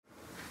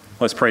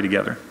Let's pray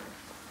together.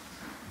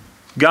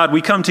 God,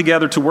 we come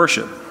together to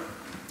worship,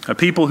 a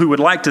people who would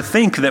like to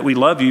think that we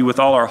love you with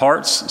all our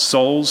hearts,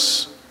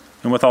 souls,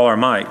 and with all our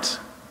might.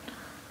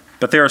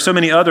 But there are so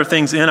many other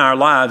things in our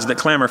lives that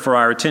clamor for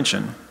our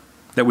attention,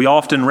 that we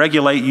often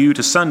regulate you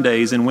to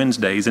Sundays and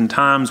Wednesdays and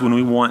times when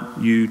we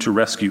want you to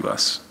rescue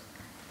us.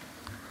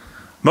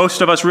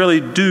 Most of us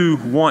really do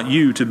want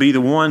you to be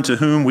the one to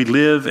whom we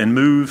live and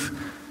move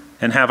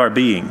and have our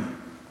being.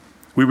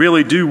 We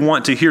really do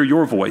want to hear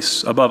your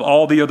voice above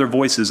all the other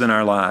voices in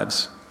our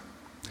lives.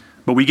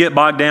 But we get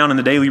bogged down in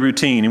the daily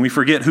routine, and we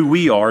forget who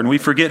we are, and we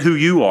forget who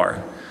you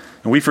are,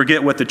 and we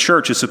forget what the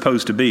church is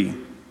supposed to be.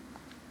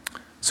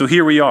 So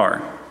here we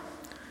are,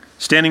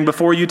 standing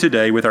before you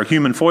today with our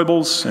human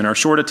foibles and our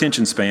short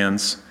attention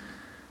spans,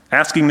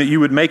 asking that you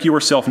would make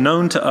yourself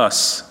known to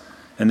us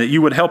and that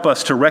you would help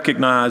us to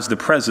recognize the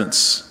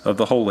presence of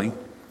the holy,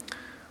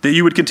 that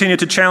you would continue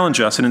to challenge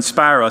us and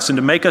inspire us and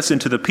to make us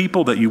into the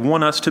people that you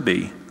want us to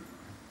be.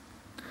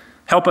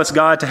 Help us,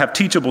 God, to have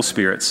teachable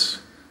spirits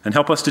and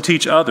help us to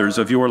teach others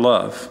of your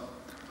love.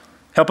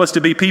 Help us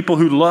to be people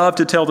who love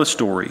to tell the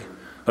story,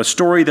 a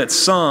story that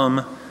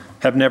some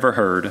have never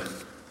heard,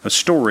 a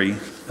story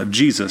of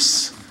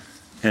Jesus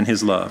and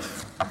his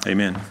love.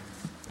 Amen.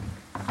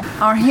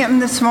 Our hymn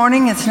this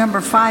morning is number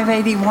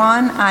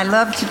 581, I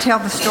Love to Tell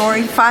the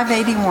Story,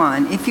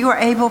 581. If you are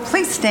able,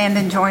 please stand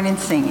and join in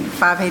singing,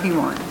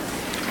 581.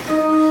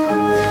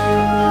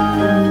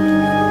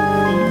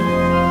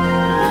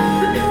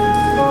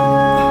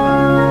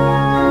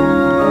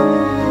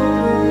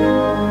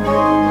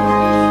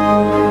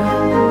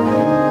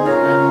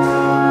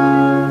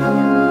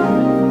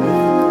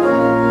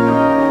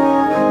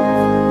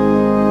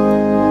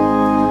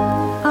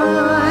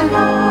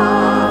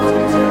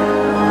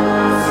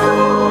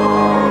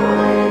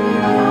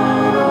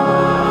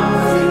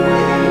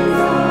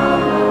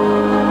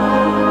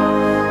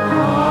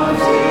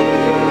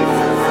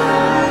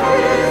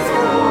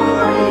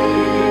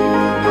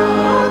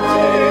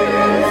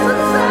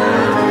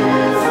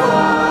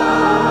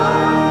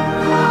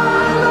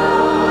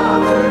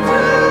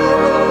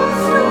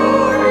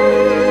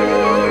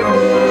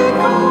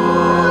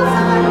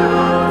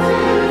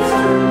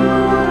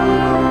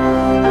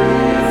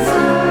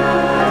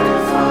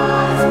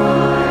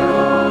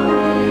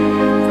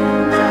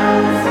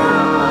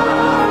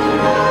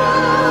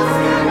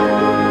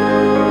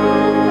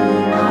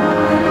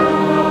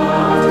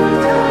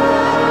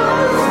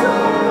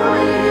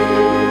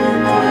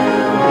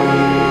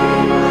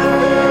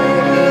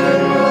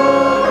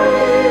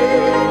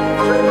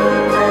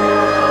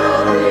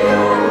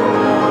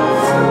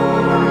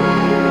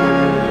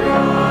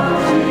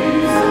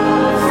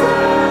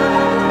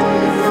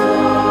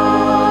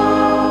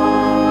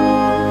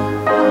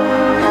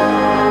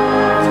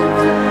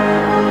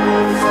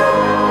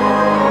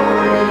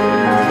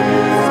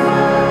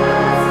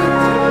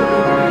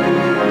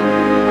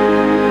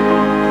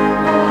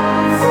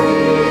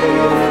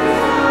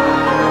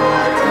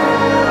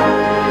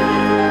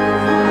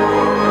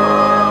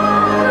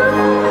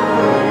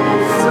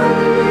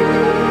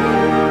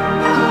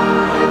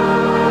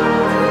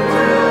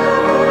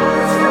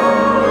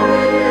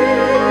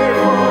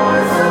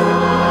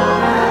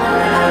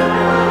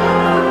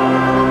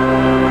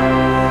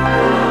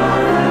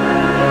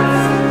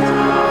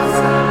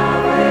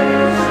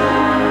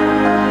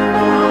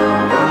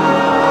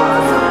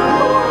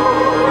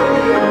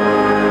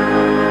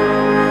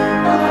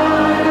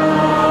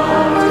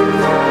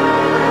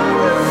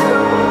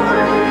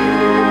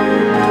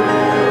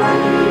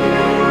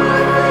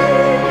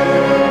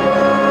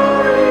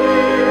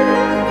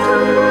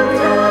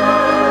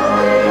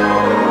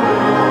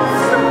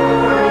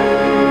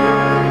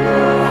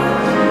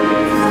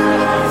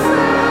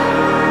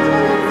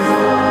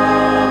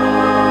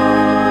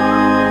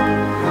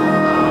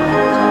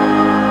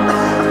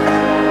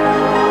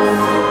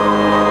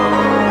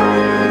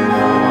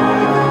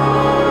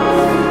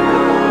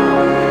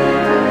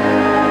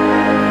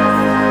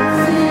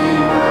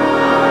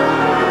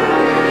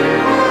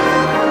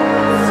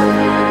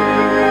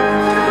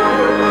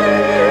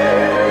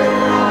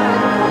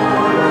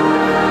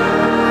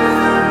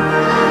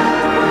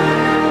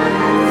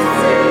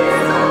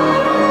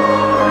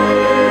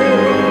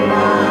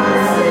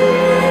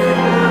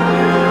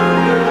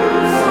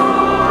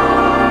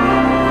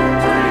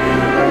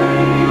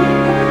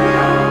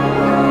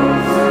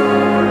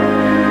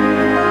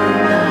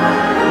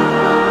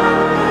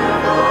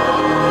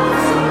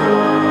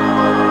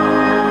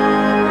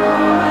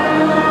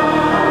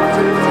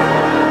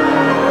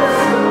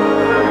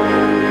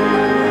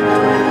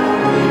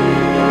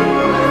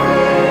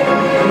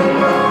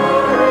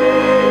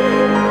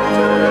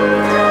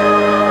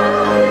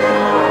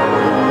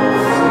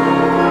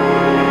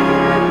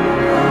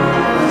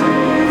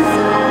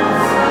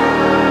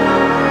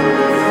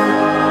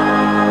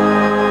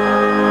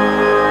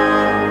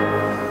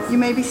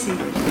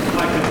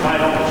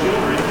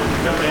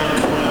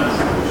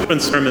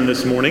 Sermon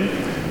this morning.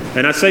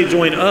 And I say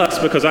join us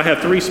because I have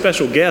three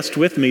special guests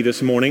with me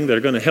this morning that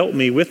are going to help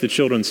me with the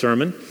children's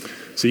sermon.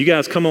 So you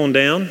guys come on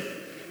down.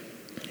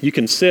 You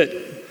can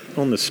sit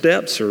on the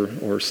steps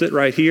or sit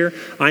right here.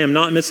 I am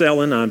not Miss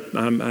Ellen.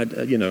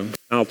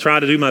 I'll try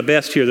to do my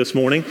best here this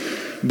morning.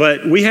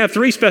 But we have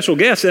 3 special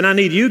guests, and I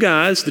need you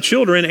guys, the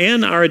children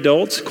and our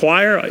adults,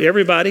 choir,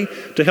 everybody,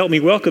 to help me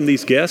welcome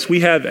these guests. We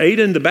have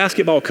Aiden, the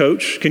basketball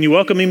coach. Can you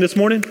welcome him this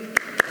morning?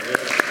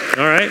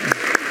 All right.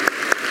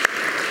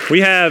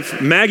 We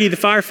have Maggie, the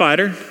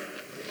firefighter.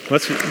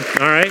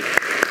 All right.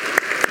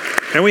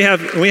 And we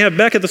have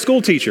Becca, the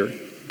school teacher.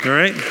 All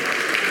right.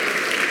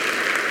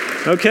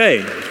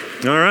 Okay.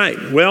 All right.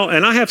 Well,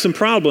 and I have some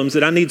problems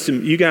that I need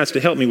you guys to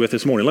help me with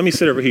this morning. Let me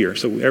sit over here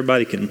so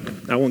everybody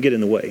I won't get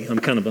in the way. I'm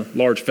kind of a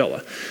large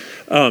fella.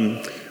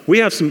 I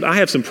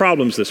have some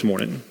problems this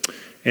morning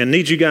and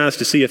need you guys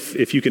to see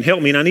if you can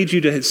help me. And I need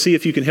you to see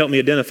if you can help me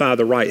identify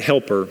the right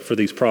helper for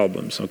these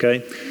problems, okay?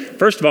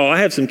 First of all, I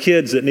have some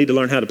kids that need to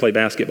learn how to play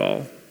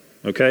basketball,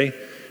 okay?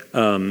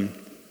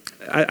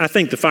 I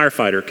think the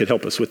firefighter could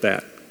help us with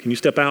that. Can you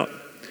step out?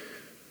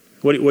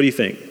 What do you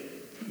think?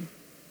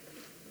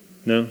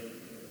 No?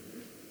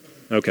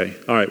 Okay.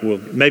 All right. Well,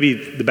 maybe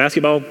the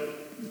basketball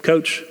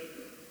coach?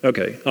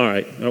 Okay. All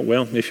right. Oh,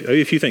 well,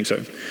 if you think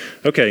so.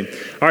 Okay.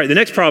 All right. The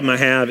next problem I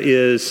have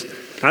is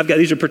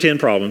these are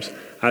pretend problems.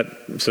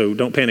 So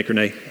don't panic,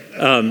 Renee.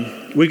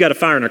 We've got a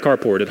fire in our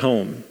carport at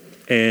home,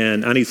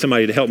 and I need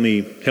somebody to help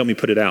me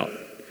put it out.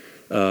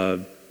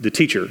 The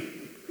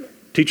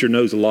teacher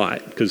knows a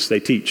lot because they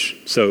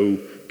teach. So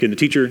could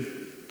teacher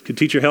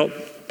help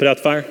put out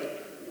the fire?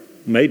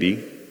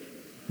 Maybe.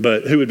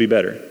 But who would be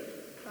better?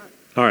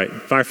 All right,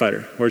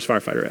 firefighter. Where's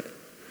firefighter at?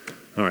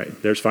 All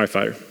right, there's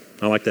firefighter.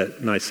 I like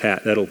that nice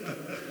hat. That'll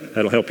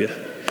help you.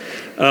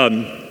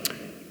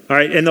 All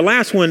right, and the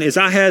last one is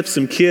I have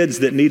some kids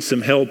that need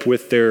some help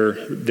with their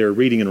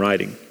reading and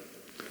writing.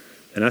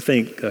 And I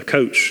think a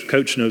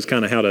coach knows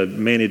kind of how to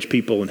manage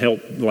people and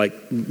help,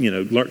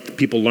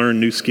 people learn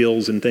new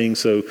skills and things.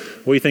 So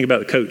what do you think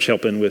about the coach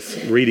helping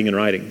with reading and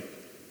writing?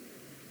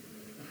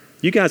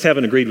 You guys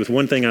haven't agreed with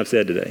one thing I've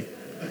said today.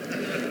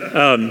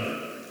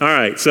 All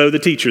right, so the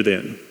teacher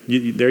then.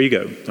 There you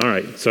go. All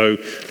right, so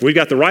we've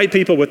got the right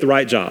people with the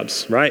right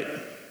jobs, right?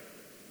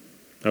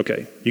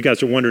 Okay, you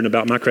guys are wondering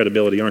about my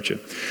credibility, aren't you?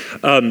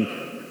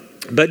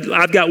 But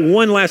I've got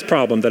one last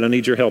problem that I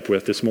need your help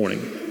with this morning,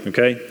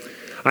 okay?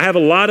 I have a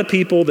lot of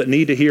people that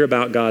need to hear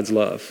about God's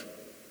love.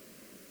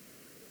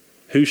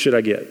 Who should I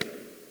get?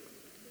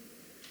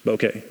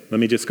 Okay, let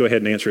me just go ahead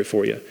and answer it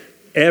for you.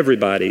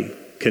 Everybody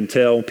can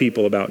tell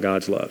people about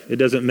God's love. It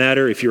doesn't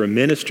matter if you're a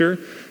minister,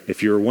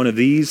 if you're one of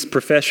these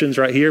professions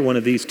right here, one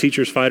of these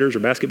teachers, fighters, or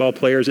basketball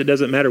players. It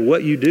doesn't matter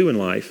what you do in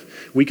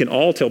life. We can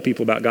all tell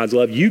people about God's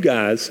love. You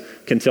guys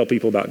can tell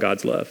people about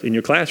God's love. In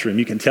your classroom,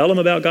 you can tell them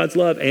about God's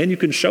love and you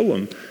can show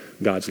them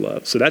God's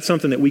love. So that's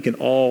something that we can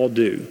all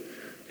do.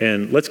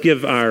 And let's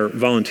give our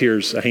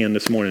volunteers a hand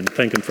this morning.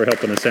 Thank them for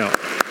helping us out.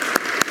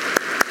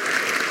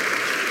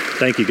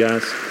 Thank you,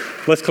 guys.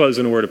 Let's close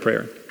in a word of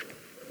prayer.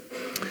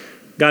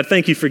 God,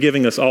 thank you for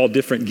giving us all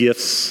different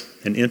gifts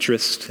and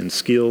interests and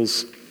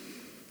skills.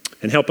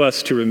 And help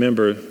us to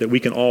remember that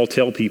we can all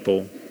tell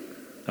people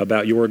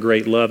about your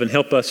great love and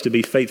help us to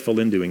be faithful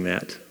in doing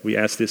that. We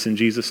ask this in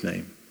Jesus'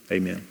 name.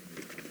 Amen.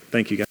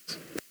 Thank you, guys.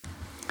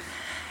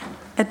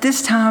 At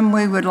this time,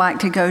 we would like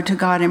to go to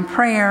God in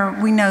prayer.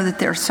 We know that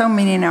there are so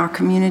many in our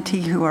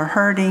community who are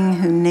hurting,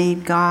 who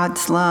need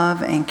God's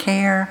love and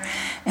care,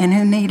 and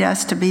who need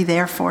us to be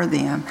there for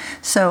them.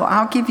 So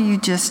I'll give you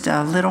just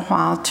a little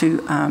while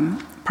to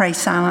pray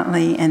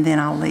silently, and then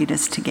I'll lead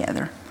us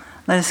together.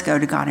 Let us go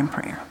to God in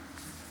prayer.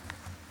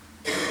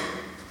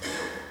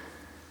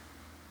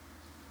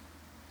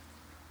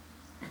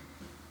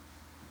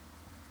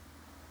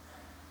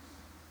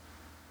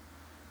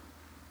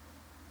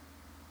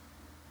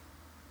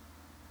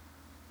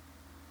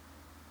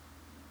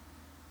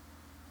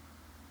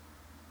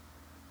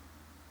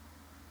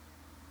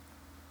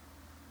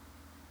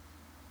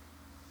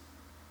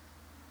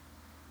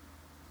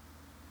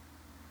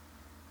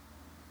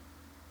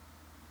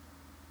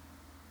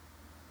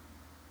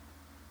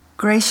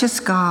 Gracious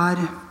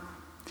God,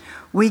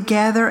 we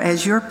gather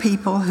as your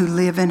people who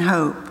live in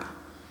hope.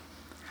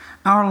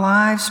 Our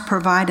lives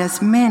provide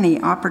us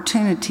many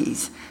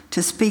opportunities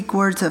to speak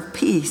words of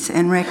peace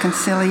and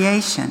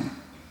reconciliation,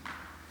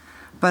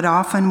 but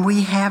often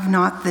we have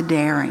not the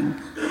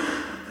daring.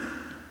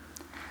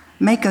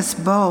 Make us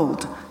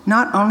bold,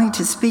 not only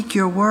to speak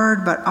your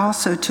word, but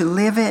also to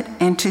live it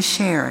and to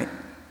share it.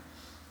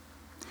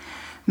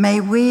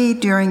 May we,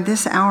 during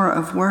this hour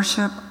of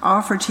worship,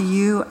 offer to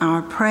you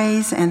our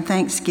praise and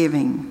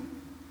thanksgiving.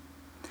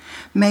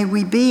 May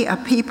we be a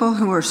people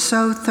who are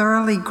so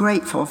thoroughly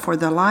grateful for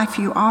the life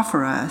you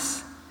offer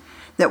us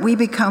that we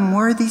become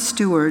worthy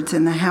stewards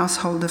in the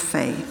household of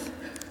faith.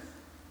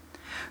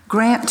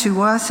 Grant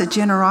to us a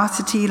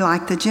generosity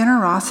like the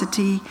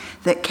generosity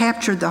that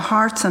captured the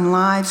hearts and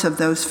lives of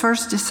those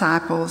first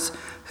disciples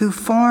who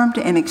formed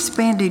and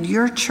expanded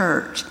your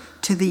church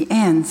to the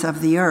ends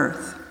of the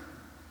earth.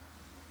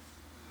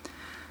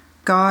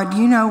 God,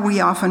 you know we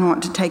often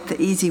want to take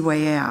the easy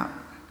way out,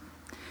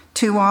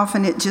 Too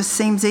often it just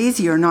seems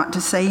easier not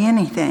to say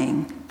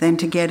anything than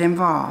to get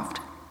involved.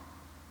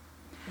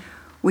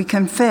 We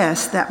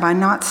confess that by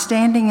not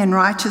standing in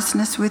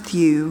righteousness with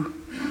you,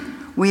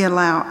 we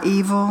allow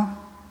evil,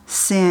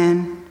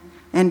 sin,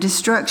 and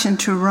destruction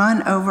to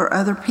run over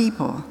other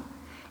people,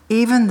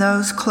 even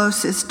those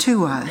closest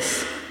to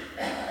us.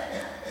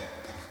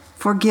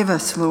 Forgive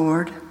us,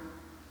 Lord.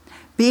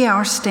 Be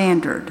our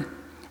standard,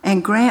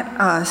 and grant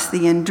us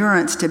the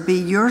endurance to be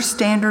your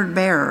standard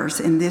bearers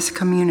in this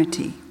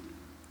community.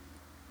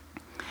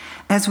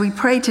 As we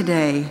pray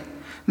today,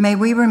 may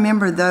we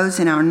remember those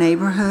in our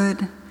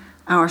neighborhood,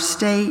 our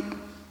state,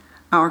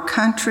 our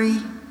country,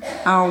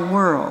 our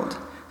world,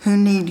 who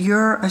need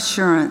your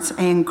assurance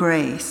and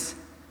grace.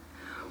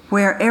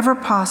 Wherever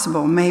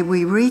possible, may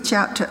we reach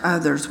out to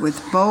others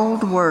with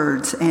bold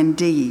words and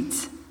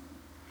deeds.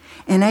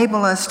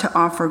 Enable us to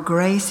offer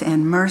grace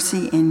and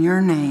mercy in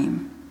your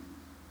name.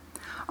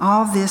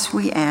 All this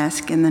we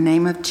ask in the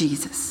name of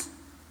Jesus.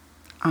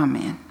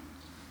 Amen.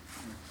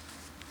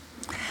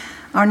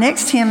 Our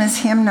next hymn is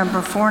hymn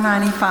number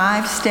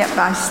 495, Step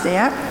by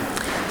Step.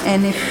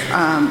 And if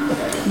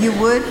you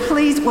would,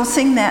 please, we'll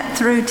sing that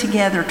through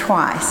together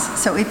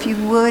twice. So if you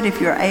would, if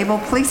you're able,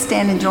 please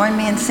stand and join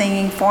me in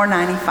singing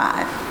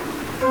 495.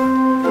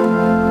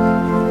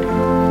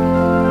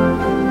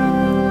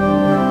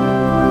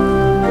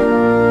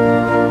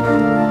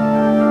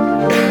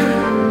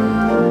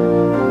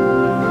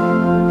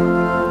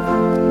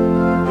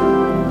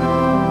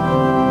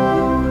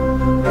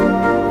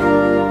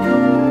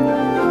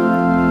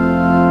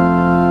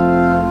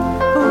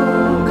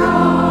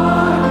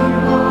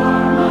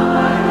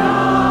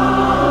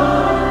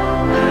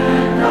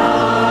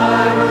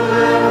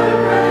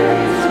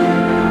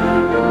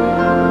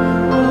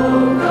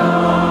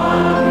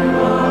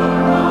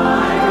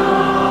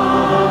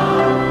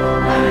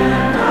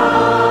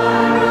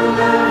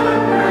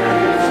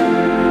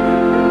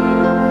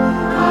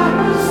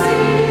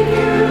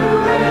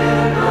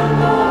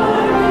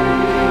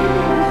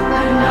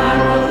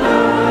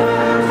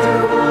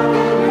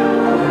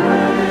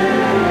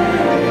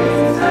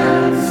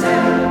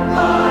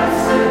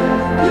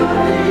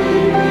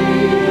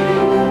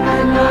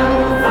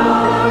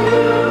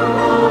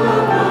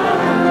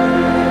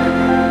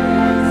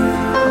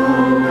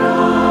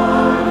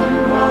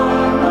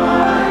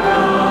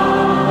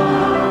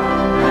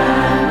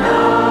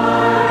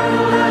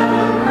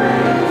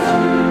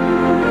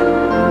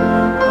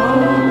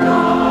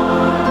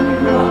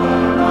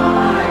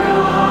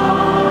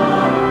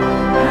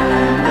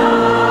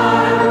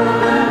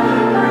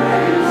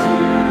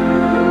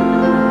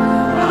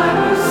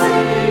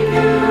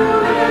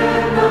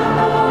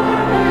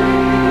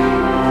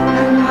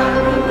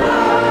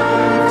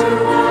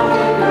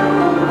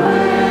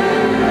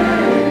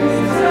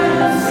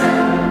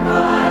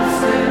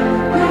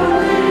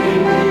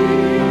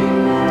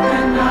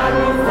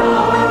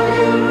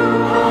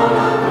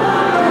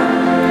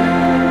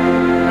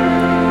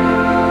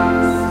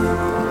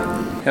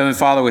 Heavenly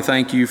Father, we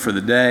thank you for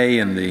the day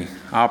and the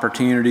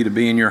opportunity to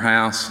be in your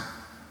house.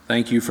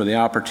 Thank you for the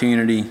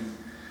opportunity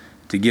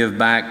to give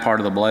back part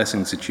of the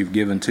blessings that you've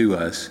given to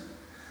us.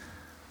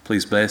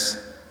 Please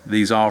bless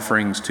these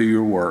offerings to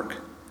your work.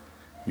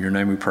 In your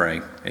name we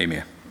pray.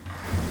 Amen.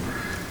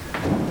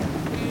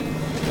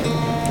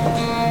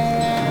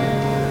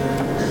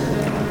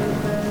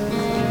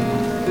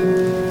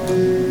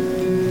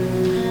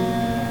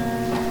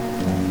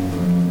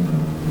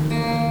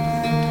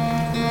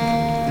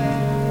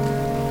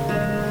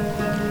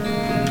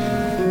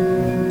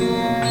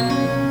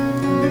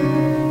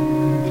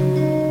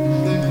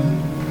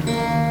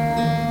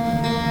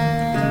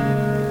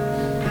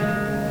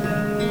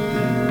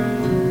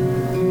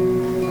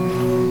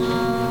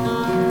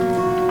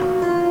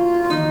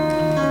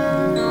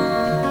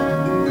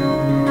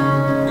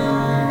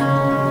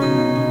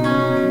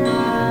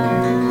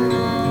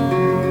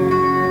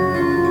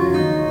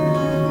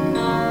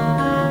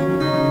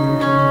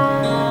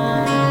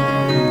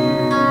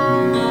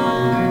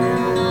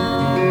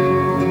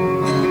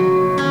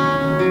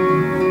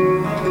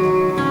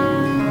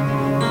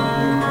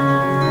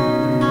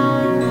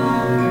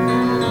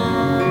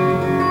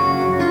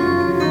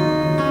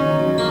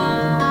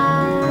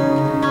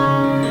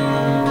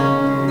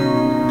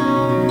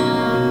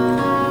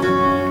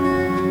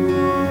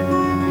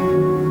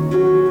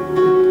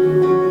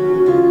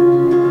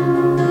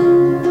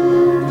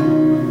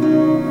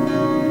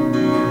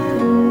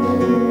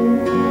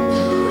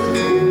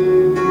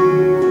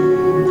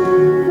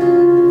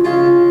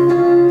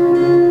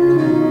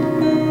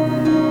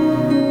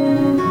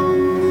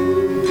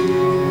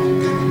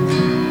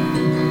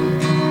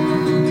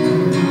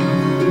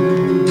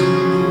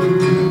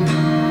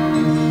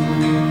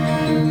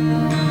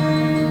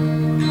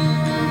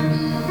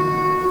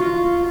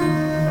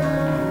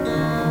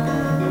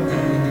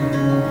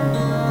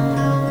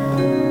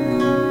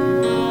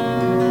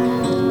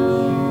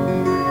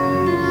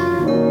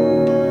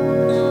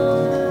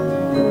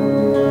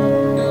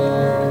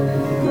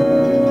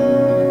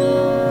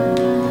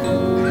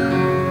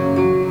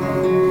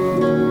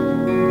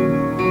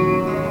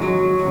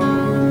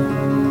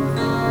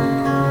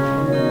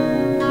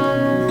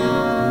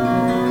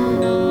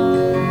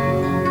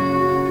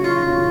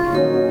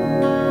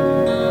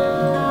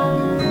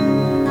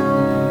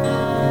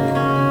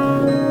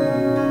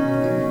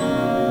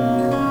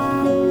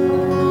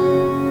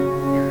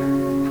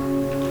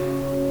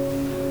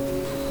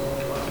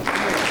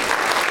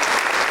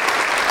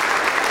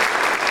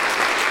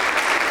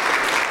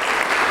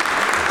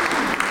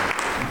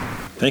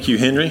 Thank you,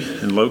 Henry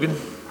and Logan.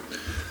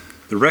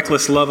 The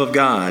Reckless Love of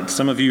God.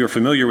 Some of you are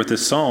familiar with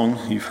this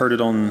song. You've heard it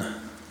on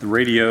the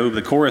radio.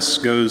 The chorus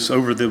goes,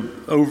 over the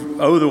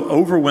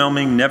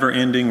overwhelming,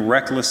 never-ending,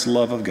 reckless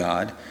love of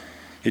God.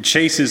 It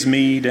chases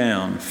me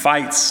down,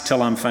 fights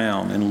till I'm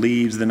found, and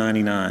leaves the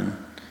 99.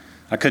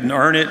 I couldn't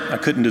earn it, I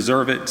couldn't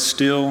deserve it.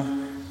 Still,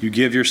 you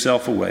give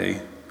yourself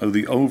away. Oh,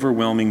 the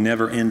overwhelming,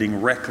 never-ending,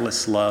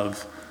 reckless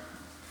love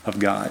of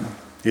God.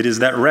 It is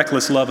that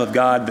reckless love of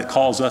God that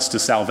calls us to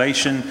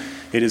salvation.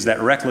 It is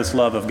that reckless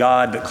love of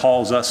God that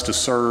calls us to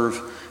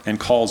serve and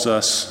calls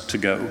us to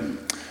go.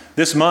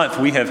 This month,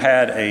 we have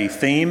had a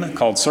theme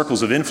called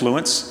Circles of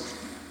Influence,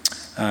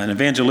 an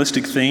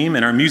evangelistic theme,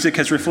 and our music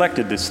has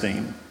reflected this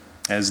theme,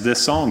 as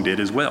this song did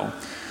as well.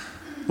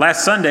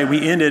 Last Sunday,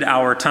 we ended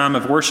our time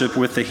of worship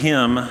with the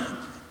hymn,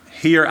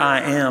 Here I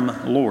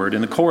Am, Lord.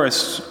 And the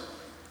chorus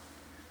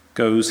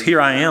goes, Here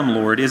I am,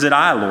 Lord. Is it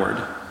I, Lord?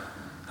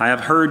 I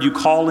have heard you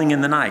calling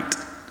in the night.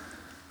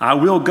 I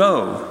will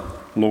go,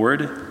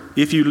 Lord,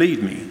 if you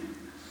lead me,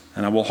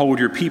 and I will hold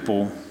your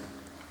people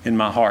in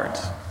my heart.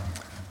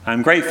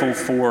 I'm grateful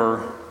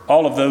for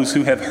all of those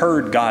who have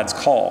heard God's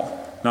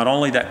call, not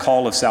only that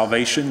call of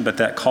salvation, but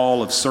that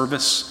call of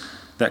service,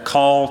 that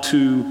call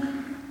to,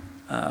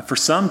 for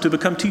some to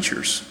become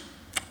teachers,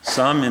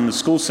 some in the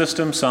school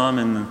system, some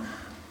in the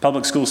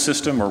public school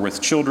system or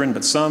with children,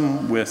 but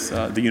some with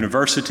the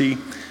university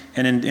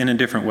and in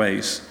different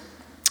ways.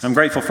 I'm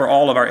grateful for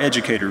all of our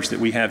educators that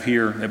we have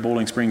here at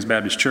Bowling Springs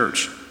Baptist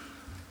Church.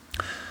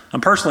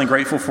 I'm personally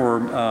grateful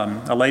for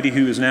a lady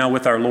who is now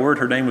with our Lord.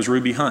 Her name was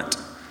Ruby Hunt.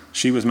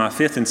 She was my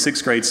 5th and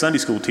 6th grade Sunday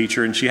school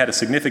teacher, and she had a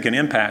significant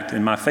impact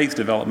in my faith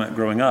development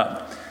growing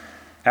up.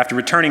 After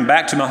returning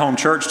back to my home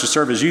church to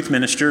serve as youth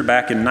minister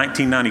back in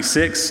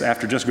 1996,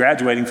 after just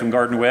graduating from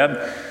Gardner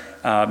Webb,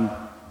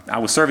 I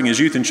was serving as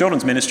youth and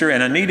children's minister,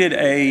 and I needed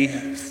a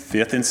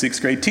 5th and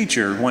 6th grade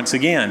teacher once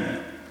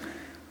again.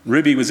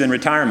 Ruby was in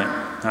retirement.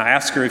 I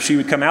asked her if she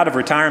would come out of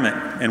retirement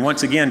and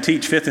once again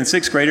teach 5th and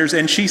 6th graders,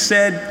 and she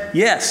said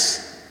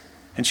yes,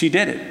 and she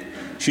did it.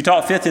 She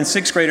taught 5th and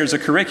 6th graders a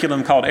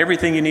curriculum called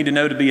Everything You Need to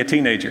Know to Be a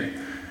Teenager,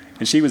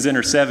 and she was in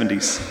her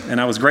 70s, and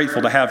I was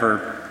grateful to have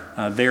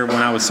her there when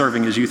I was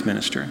serving as youth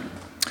minister.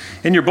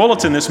 In your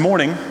bulletin this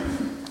morning,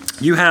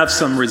 you have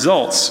some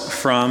results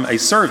from a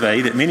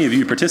survey that many of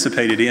you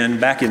participated in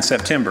back in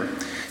September.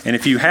 And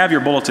if you have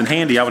your bulletin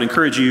handy, I would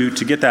encourage you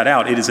to get that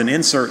out. It is an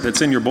insert that's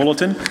in your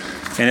bulletin.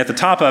 And at the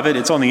top of it,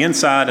 it's on the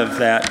inside of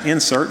that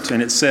insert,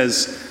 and it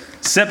says,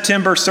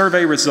 September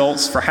survey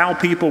results for how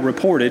people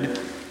reported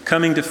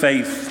coming to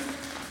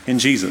faith in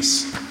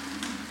Jesus.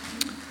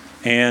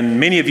 And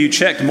many of you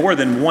checked more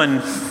than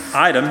one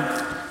item,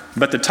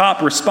 but the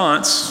top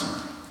response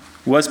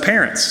was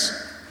parents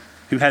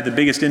who had the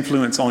biggest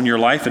influence on your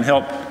life and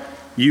helped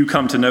you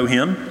come to know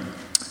Him.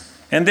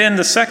 And then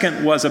the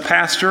second was a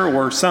pastor,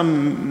 or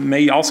some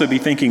may also be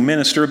thinking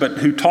minister, but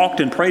who talked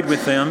and prayed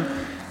with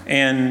them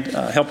and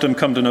helped them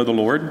come to know the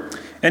Lord.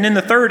 And then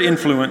the third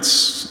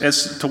influence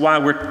as to why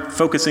we're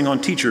focusing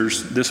on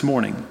teachers this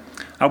morning.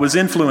 I was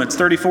influenced,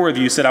 34 of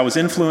you said I was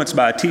influenced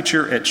by a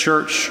teacher at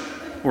church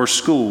or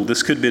school.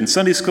 This could have been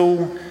Sunday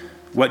school,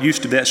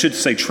 that should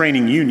say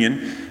training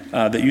union,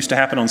 that used to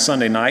happen on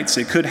Sunday nights.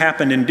 It could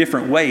happen in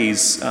different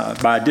ways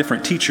by a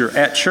different teacher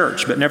at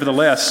church, but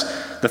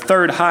nevertheless, the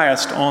third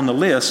highest on the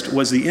list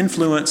was the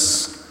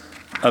influence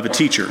of a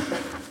teacher.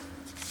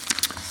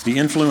 The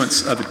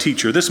influence of a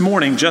teacher. This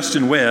morning,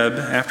 Justin Webb,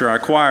 after our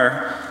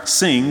choir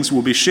sings,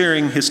 will be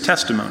sharing his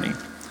testimony.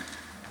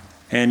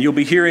 And you'll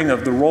be hearing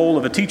of the role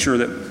of a teacher,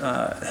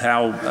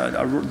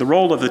 the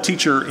role of the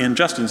teacher in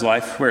Justin's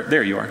life.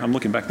 There you are. I'm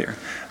looking back there.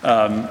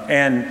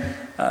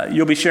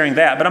 You'll be sharing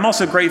that. But I'm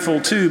also grateful,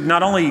 too,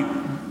 not only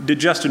did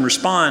Justin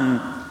respond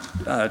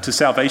to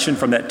salvation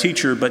from that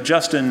teacher, but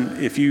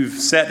Justin, if you've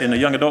sat in a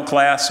young adult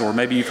class, or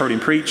maybe you've heard him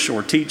preach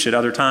or teach at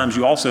other times,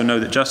 you also know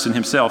that Justin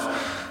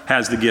himself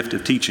has the gift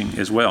of teaching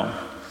as well.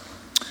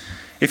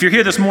 If you're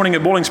here this morning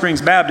at Bowling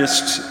Springs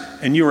Baptist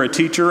and you are a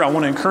teacher, I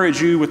want to encourage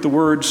you with the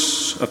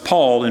words of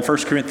Paul in 1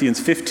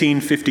 Corinthians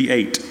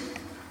 15:58,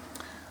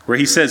 where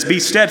he says, Be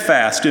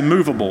steadfast,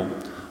 immovable,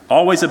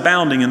 always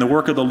abounding in the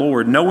work of the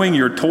Lord, knowing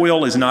your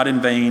toil is not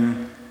in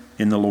vain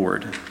in the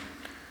Lord.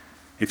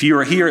 If you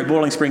are here at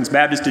Bowling Springs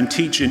Baptist and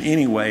teach in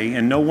any way,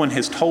 and no one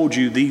has told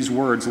you these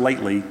words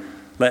lately,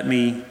 let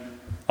me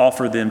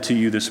offer them to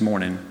you this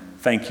morning.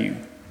 Thank you.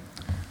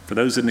 For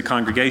those in the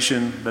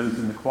congregation, those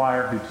in the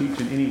choir who teach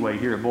in any way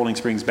here at Bowling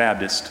Springs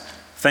Baptist,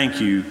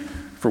 thank you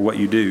for what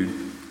you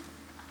do.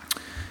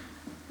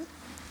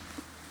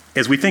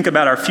 As we think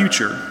about our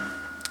future,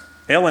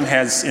 Ellen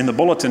has in the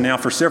bulletin now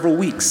for several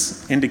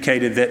weeks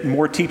indicated that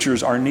more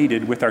teachers are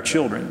needed with our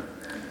children.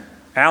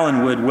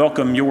 Alan would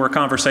welcome your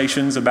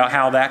conversations about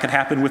how that could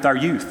happen with our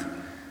youth.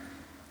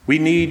 We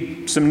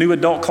need some new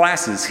adult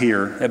classes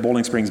here at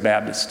Bowling Springs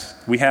Baptist.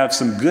 We have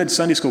some good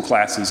Sunday school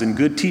classes and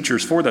good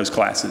teachers for those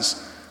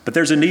classes, but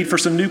there's a need for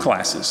some new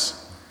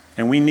classes,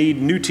 and we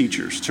need new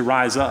teachers to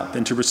rise up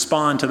and to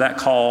respond to that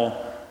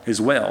call as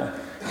well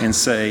and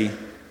say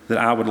that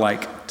I would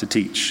like to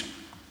teach.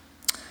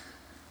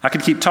 I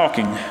could keep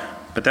talking,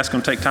 but that's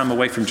going to take time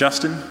away from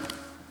Justin.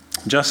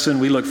 Justin,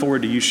 we look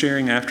forward to you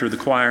sharing after the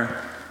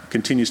choir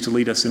continues to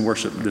lead us in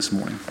worship this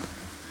morning.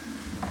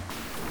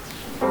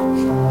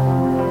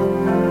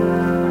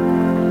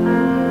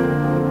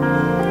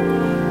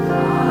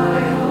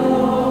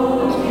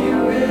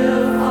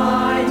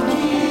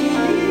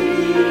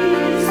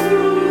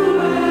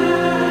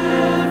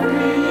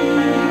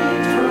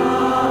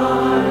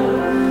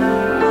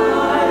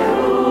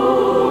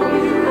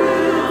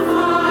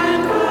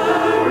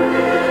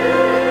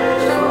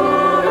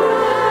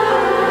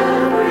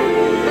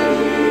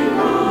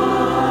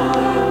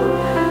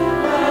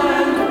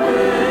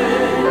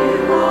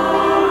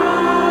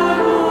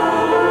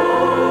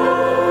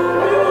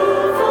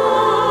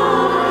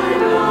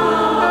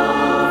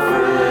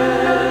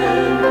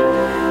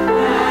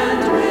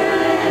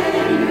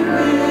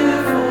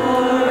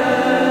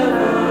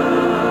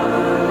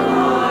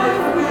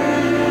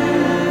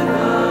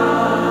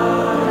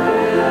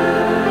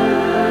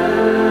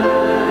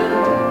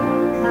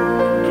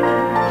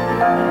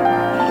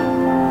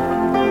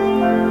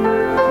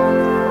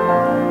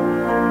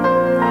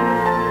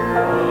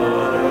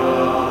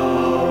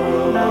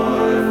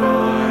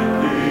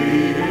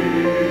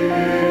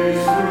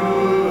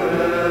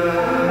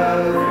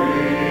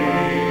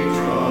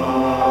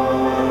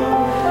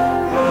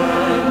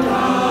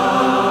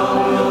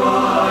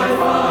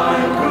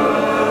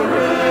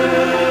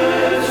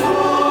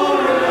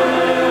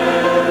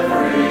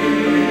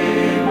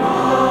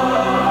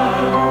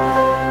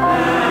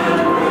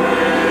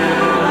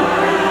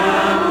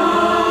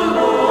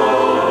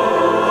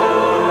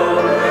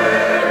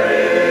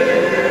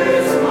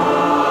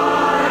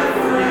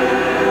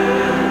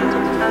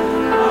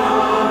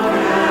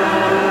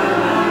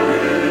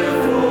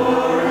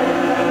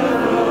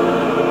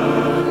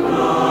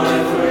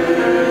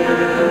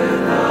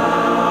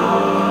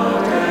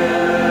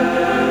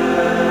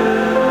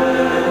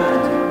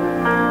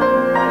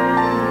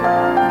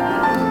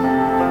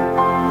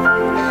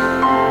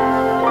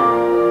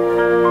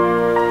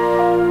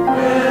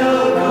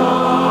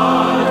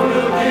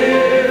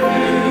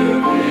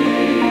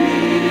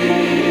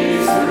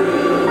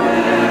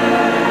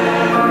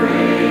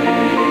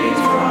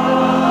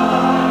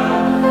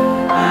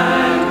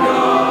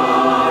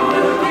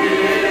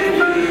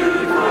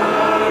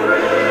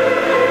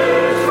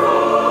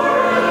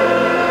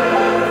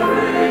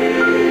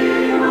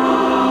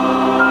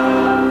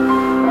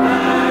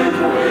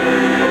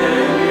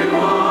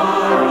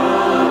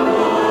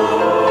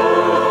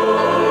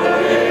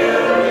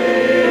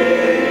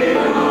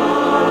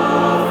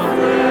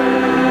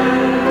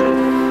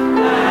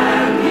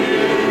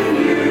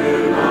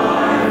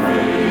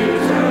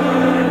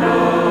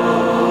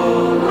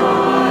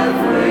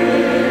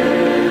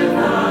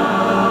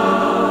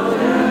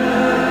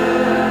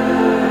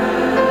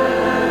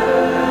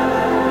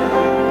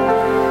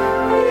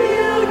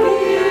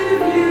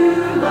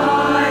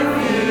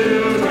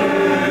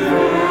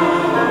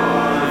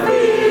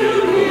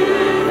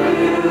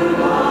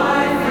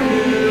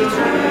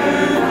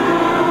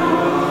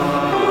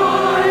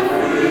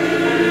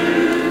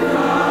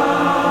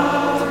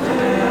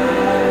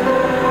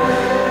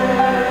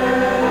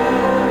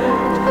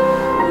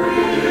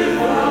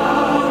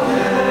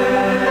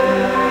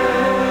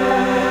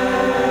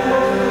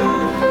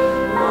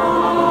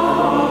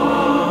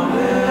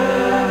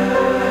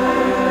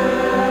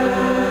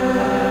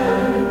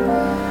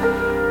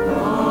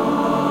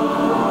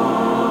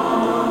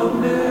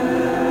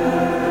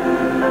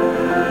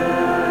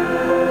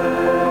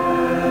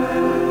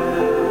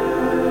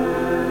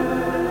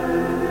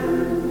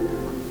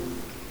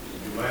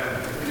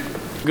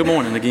 Good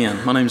morning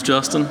again. My name's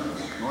Justin.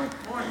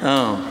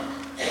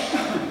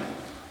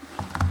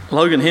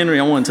 Logan Henry,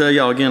 I want to tell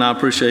y'all again, I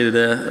appreciated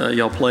that,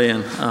 y'all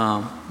playing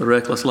The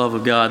Reckless Love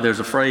of God. There's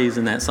a phrase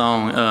in that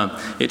song,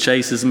 it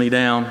chases me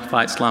down,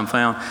 fights till I'm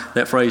found.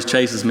 That phrase,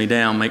 chases me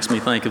down, makes me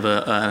think of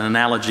an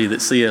analogy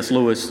that C.S.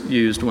 Lewis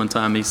used one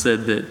time. He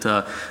said that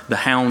the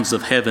hounds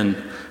of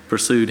heaven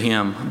pursued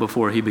him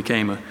before he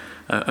became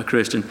a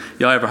Christian.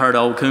 Y'all ever heard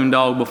of old coon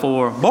dog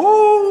before?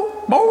 Boo,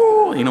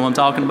 boo, you know what I'm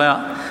talking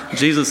about?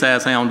 Jesus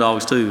has hound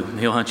dogs too, and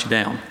he'll hunt you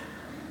down.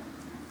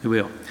 He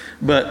will.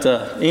 But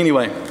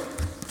anyway,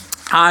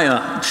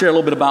 I share a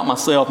little bit about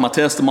myself, my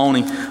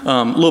testimony,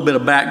 a little bit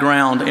of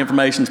background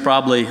information is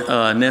probably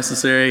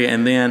necessary,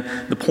 and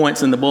then the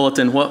points in the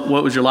bulletin. What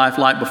was your life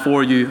like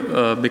before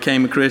you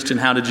became a Christian?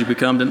 How did you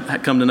come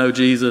to know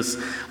Jesus?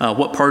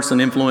 What person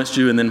influenced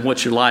you? And then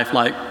what's your life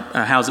like?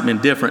 How's it been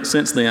different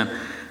since then?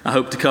 I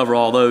hope to cover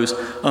all those.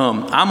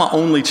 I'm an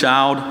only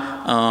child,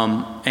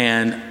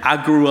 and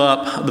I grew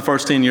up the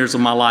first 10 years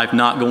of my life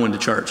not going to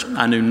church.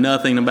 I knew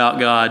nothing about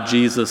God,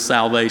 Jesus,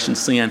 salvation,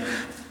 sin,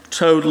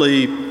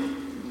 totally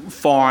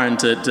foreign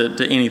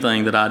to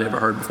anything that I'd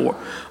ever heard before.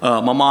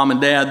 My mom and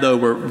dad, though,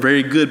 were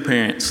very good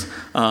parents.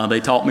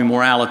 They taught me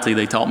morality.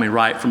 They taught me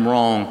right from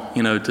wrong,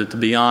 to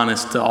be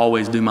honest, to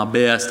always do my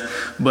best.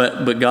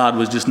 But God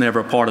was just never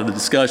a part of the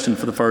discussion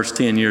for the first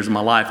 10 years of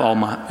my life, all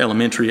my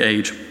elementary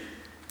age.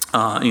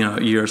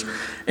 years.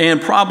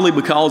 And probably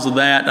because of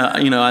that,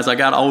 as I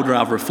got older,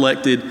 I've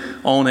reflected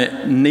on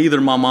it.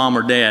 Neither my mom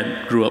or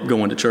dad grew up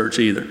going to church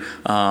either.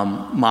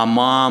 My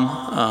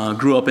mom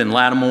grew up in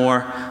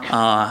Lattimore,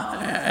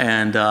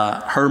 and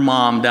her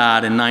mom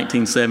died in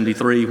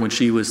 1973 when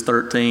she was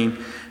 13.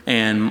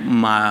 And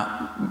my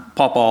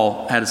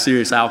papa had a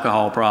serious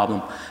alcohol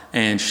problem,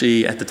 and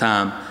she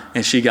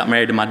she got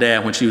married to my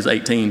dad when she was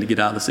 18 to get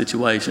out of the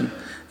situation.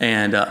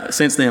 And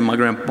since then, my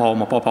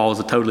papa was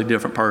a totally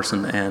different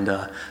person. And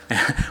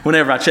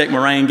whenever I check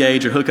my rain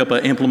gauge or hook up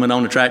an implement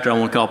on the tractor, I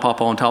want to call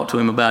Papa and talk to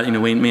him about it.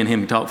 Me and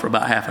him talk for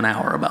about half an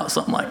hour about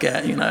something like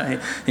that.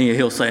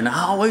 He'll say, "Now,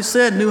 I always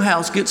said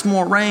Newhouse gets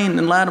more rain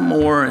than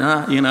Lattimore,"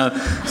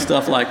 and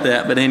stuff like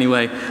that. But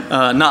anyway,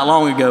 not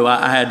long ago,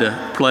 I had the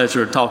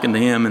pleasure of talking to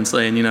him and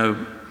saying,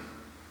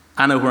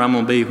 I know where I'm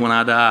going to be when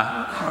I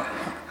die.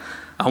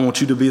 I want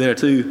you to be there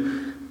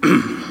too.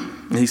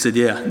 And he said,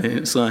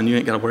 "Yeah, son, you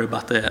ain't got to worry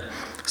about that."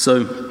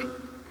 So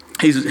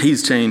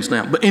he's changed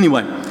now. But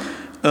anyway,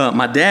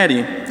 my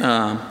daddy,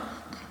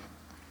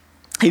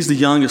 he's the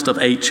youngest of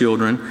 8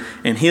 children,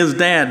 and his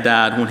dad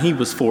died when he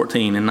was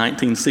 14 in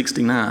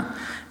 1969.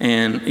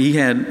 And he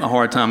had a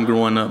hard time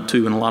growing up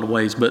too in a lot of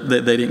ways, but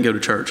they didn't go to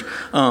church.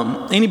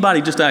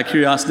 Anybody, just out of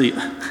curiosity,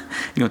 I'm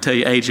going to tell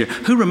you age here,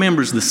 who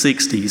remembers the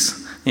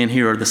 60s in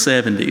here, or the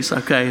 70s?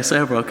 Okay,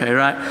 several, okay,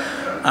 right?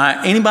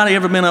 Anybody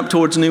ever been up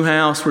towards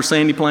Newhouse where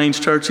Sandy Plains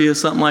Church is,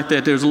 something like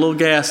that? There's a little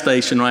gas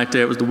station right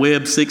there. It was the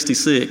Webb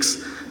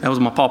 66. That was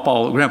my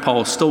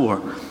grandpa's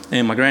store,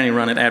 and my granny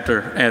run it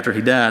after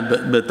he died.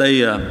 But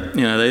they,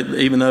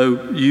 even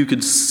though you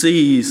could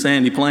see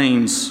Sandy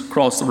Plains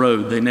across the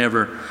road, they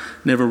never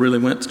really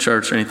went to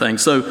church or anything.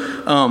 So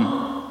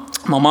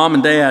my mom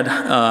and dad,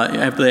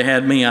 after they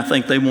had me, I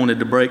think they wanted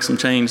to break some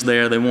chains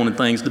there. They wanted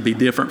things to be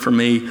different for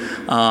me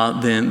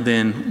than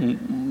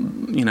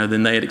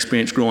they had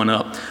experienced growing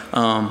up.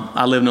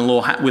 We lived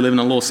in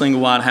a little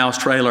single wide house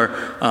trailer,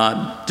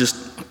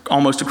 just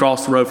almost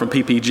across the road from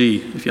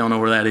PPG, if y'all know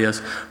where that is.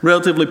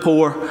 Relatively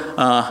poor.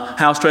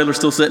 House trailer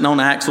still sitting on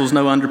the axles,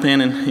 no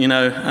underpinning.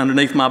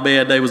 Underneath my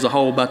bed, there was a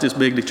hole about this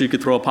big that you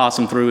could throw a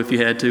possum through if you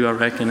had to, I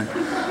reckon.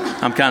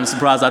 I'm kind of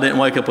surprised I didn't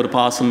wake up with a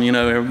possum,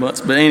 every once.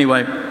 But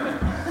anyway,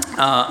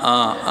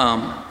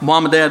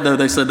 mom and dad, though,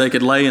 they said they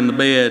could lay in the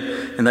bed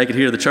and they could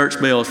hear the church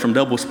bells from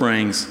Double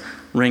Springs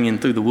ringing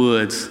through the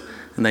woods.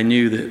 And they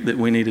knew that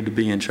we needed to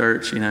be in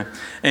church,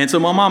 And so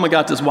my mama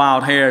got this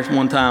wild hair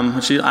one time.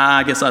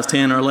 I guess I was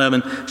 10 or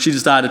 11. She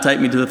decided to take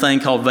me to the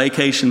thing called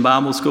Vacation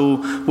Bible School,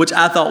 which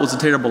I thought was a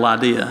terrible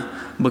idea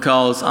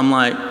because I'm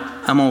like,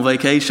 I'm on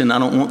vacation. I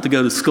don't want to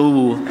go to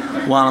school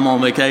while I'm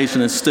on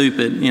vacation. It's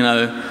stupid,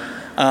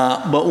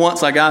 But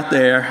once I got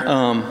there,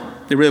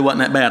 it really wasn't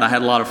that bad. I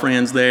had a lot of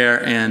friends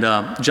there, and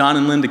John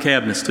and Linda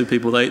Cabness, 2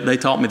 people, they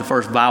taught me the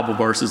first Bible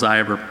verses I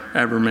ever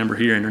remember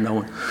hearing or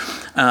knowing.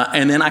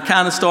 And then I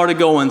kind of started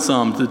going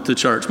some to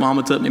church.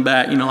 Mama took me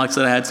back. Like I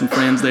said, I had some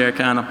friends there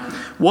kind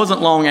of.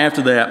 Wasn't long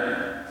after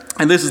that,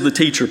 and this is the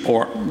teacher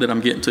part that I'm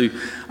getting to.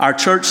 Our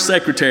church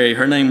secretary,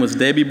 her name was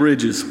Debbie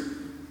Bridges,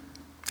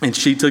 and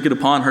she took it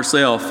upon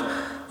herself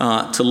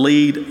to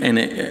lead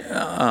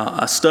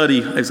a study.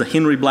 It was a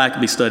Henry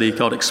Blackaby study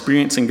called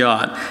Experiencing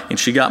God. And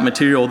she got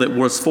material that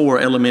was for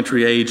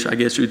elementary age, I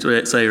guess you'd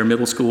say, or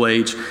middle school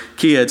age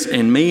kids.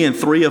 And me and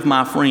 3 of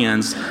my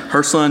friends,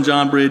 her son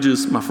John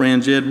Bridges, my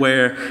friend Jed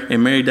Ware,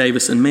 and Mary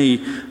Davis and me,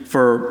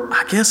 for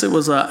I guess it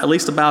was at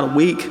least about a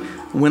week,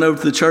 went over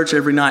to the church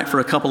every night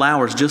for a couple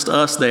hours, just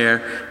us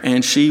there.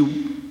 And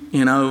she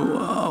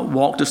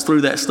walked us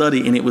through that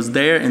study, and it was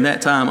there in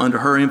that time under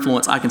her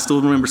influence. I can still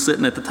remember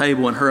sitting at the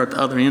table and her at the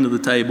other end of the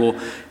table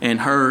and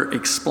her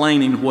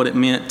explaining what it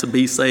meant to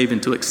be saved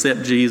and to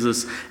accept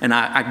Jesus. And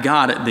I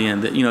got it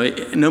then that,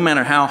 no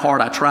matter how hard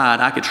I tried,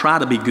 I could try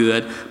to be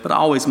good, but I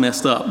always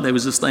messed up. There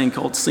was this thing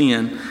called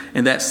sin,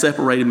 and that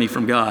separated me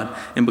from God.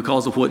 And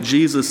because of what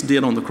Jesus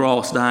did on the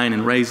cross, dying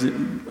and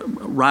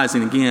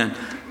rising again,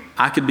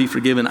 I could be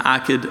forgiven. I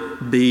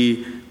could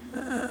be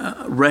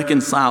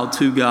reconciled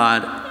to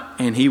God,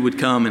 and he would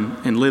come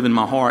and live in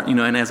my heart,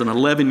 and as an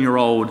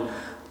 11-year-old,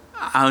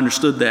 I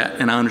understood that,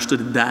 and I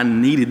understood that I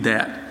needed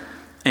that.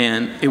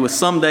 And it was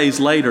some days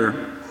later,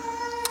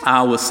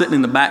 I was sitting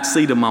in the back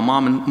seat of my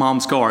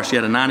mom's car. She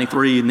had a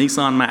 93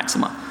 Nissan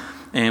Maxima,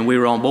 and we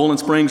were on Bowling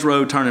Springs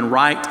Road turning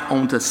right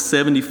onto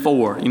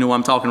 74. You know what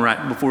I'm talking,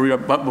 right before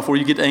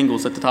you get to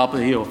Ingalls at the top of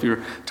the hill. If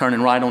you're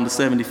turning right onto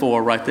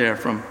 74 right there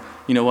from,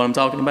 you know what I'm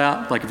talking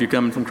about? Like if you're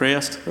coming from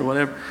Crest or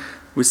whatever.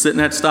 We're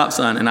sitting at the stop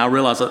sign, and I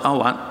realized that,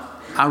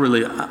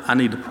 I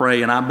need to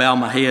pray. And I bowed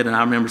my head, and I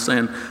remember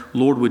saying,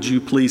 Lord, would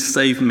you please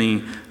save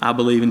me? I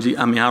believe in Jesus.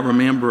 I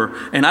remember,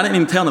 and I didn't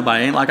even tell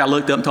nobody. It ain't like I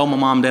looked up and told my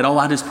mom and dad,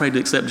 I just prayed to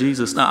accept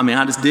Jesus. No,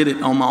 I just did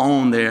it on my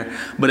own there.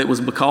 But it was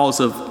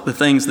because of the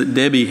things that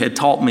Debbie had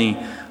taught me,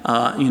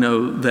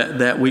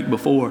 that week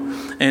before.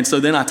 And so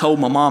then I told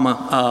my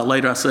mama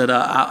later, I said,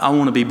 I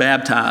want to be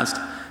baptized.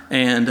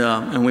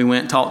 And we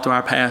went and talked to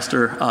our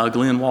pastor,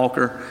 Glenn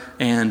Walker.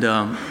 And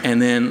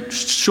then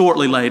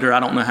shortly later, I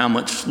don't know how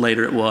much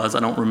later it was. I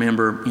don't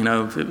remember,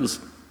 if it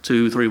was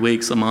 2-3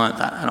 weeks, a month.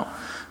 I don't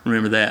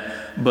remember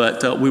that.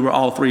 But we were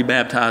all three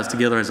baptized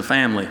together as a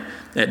family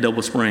at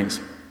Double Springs.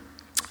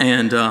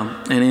 And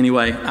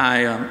anyway,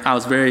 I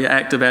was very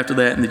active after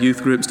that in the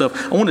youth group and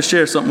stuff. I want to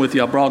share something with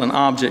you. I brought an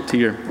object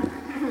here.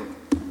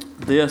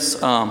 This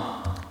is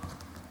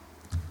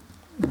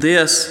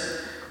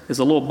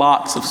a little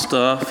box of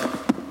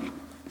stuff.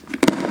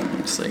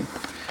 Let's see.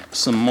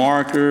 Some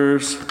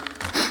markers.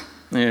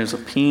 There's a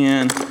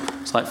pen.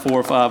 It's like 4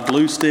 or 5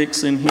 glue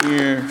sticks in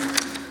here.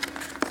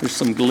 There's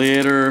some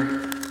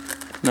glitter,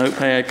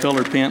 notepad,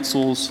 colored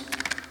pencils,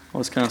 all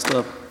this kind of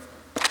stuff.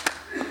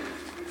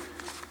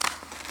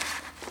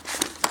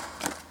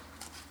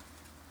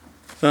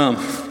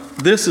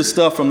 This is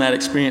stuff from that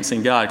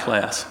Experiencing God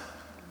class.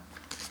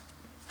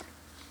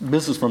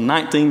 This is from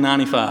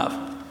 1995.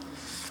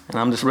 And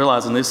I'm just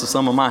realizing this is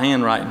some of my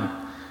handwriting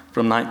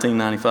from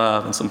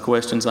 1995 and some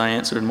questions I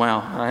answered. And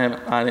wow,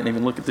 I didn't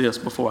even look at this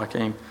before I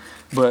came.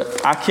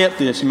 But I kept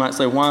this. You might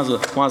say, why does a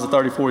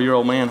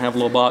 34-year-old man have a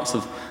little box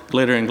of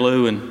glitter and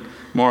glue and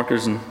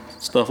markers and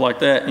stuff like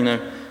that, you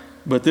know?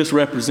 But this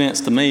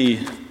represents to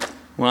me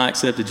when I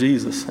accepted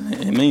Jesus.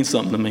 It means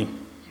something to me.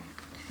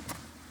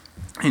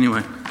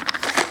 Anyway,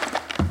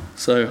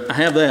 so I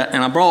have that,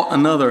 and I brought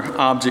another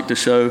object to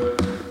show.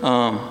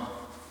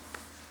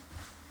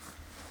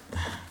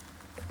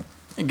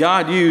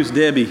 God used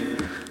Debbie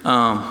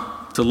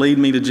to lead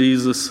me to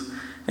Jesus,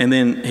 and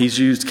then he's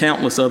used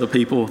countless other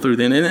people through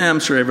then. And I'm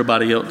sure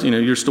everybody else, you know,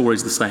 your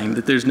story's the same,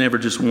 that there's never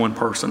just one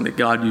person, that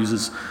God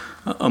uses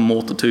a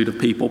multitude of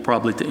people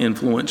probably to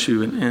influence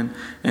you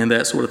and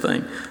that sort of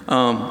thing.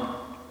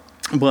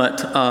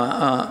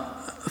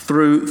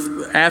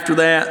 Through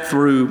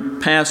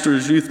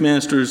pastors, youth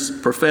ministers,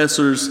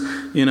 professors,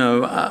 you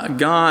know,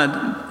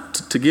 God,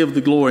 to give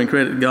the glory and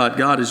credit to God,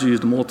 God has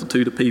used a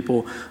multitude of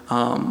people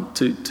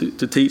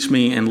to teach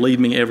me and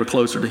lead me ever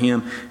closer to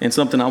Him. And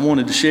something I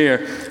wanted to share,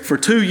 for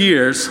 2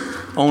 years,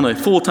 on a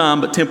full-time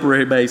but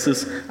temporary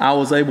basis, I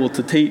was able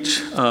to teach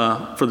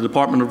for the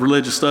Department of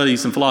Religious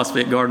Studies and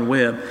Philosophy at Garden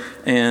Webb,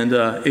 and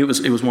it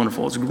was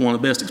wonderful. It was one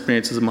of the best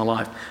experiences of my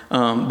life.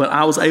 But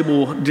I was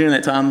able, during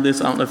that time, I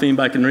don't know if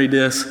anybody can read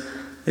this.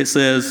 It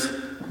says,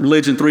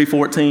 Religion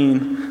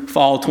 314,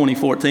 fall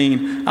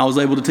 2014. I was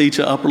able to teach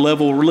an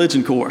upper-level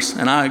religion course,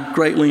 and I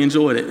greatly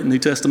enjoyed it, New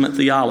Testament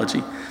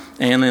theology.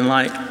 And then,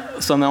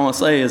 something I want to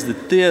say is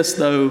that this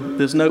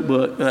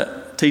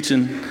notebook,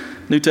 teaching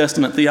New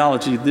Testament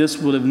theology, this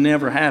would have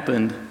never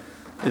happened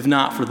if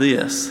not for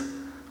this,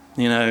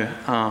 you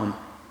know.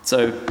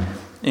 So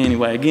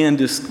anyway, again,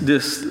 just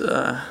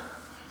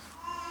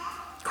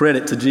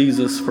credit to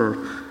Jesus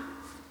for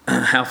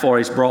how far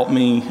He's brought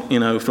me, you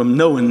know, from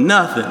knowing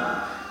nothing,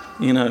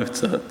 you know,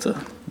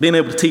 to being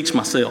able to teach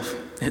myself.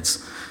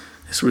 It's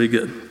really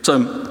good.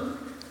 So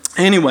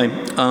anyway,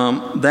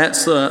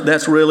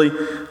 that's really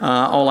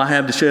all I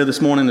have to share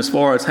this morning as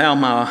far as how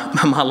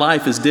my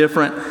life is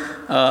different.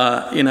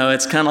 You know,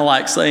 it's kind of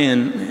like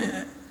saying,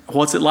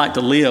 what's it like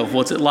to live?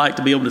 What's it like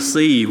to be able to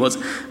see?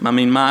 My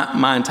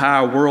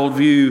entire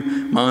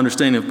worldview, my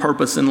understanding of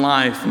purpose in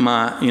life,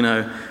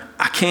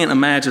 I can't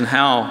imagine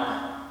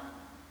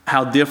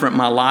how different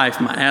my life,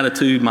 my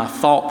attitude, my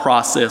thought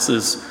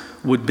processes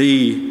would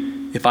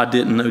be if I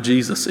didn't know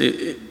Jesus.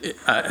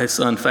 It's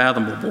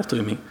unfathomable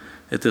to me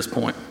at this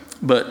point.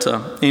 But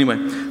anyway,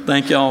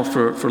 thank y'all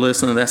for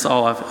listening. That's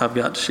all I've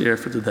got to share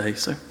for today.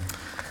 So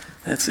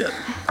that's it.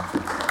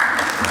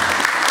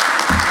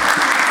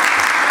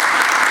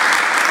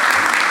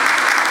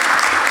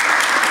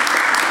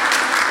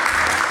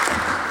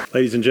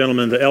 Ladies and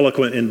gentlemen, the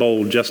eloquent and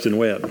bold Justin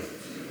Webb.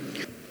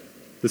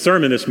 The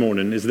sermon this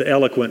morning is the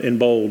eloquent and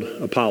bold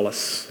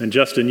Apollos. And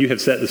Justin, you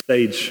have set the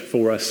stage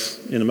for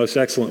us in a most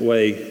excellent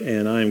way,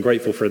 and I am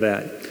grateful for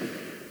that.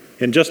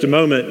 In just a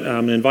moment, I'm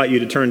going to invite you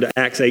to turn to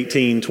Acts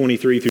 18,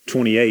 23 through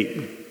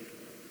 28.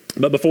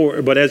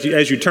 But as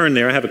you turn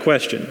there, I have a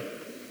question.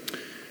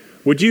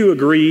 Would you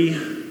agree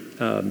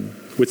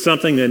with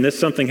something, and this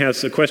something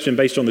has a question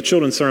based on the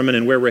children's sermon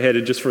and where we're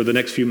headed just for the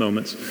next few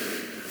moments.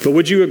 But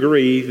would you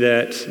agree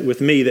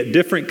with me that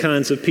different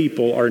kinds of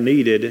people are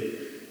needed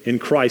in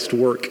Christ's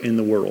work in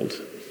the world?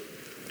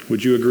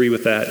 Would you agree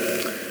with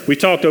that? We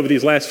talked over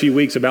these last few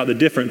weeks about the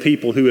different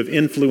people who have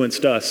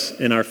influenced us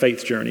in our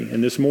faith journey.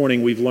 And this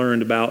morning we've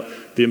learned about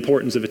the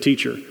importance of a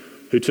teacher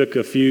who took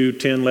a few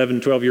 10, 11,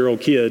 12-year-old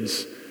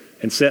kids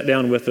and sat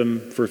down with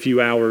them for a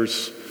few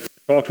hours,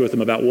 talked with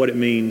them about what it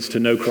means to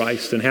know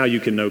Christ and how you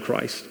can know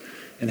Christ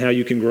and how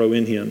you can grow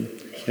in Him.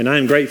 And I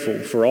am grateful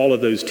for all of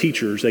those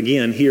teachers,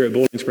 again, here at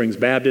Boiling Springs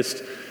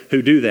Baptist,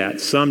 who do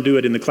that. Some do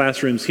it in the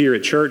classrooms here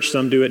at church.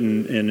 Some do it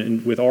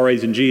with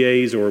RAs and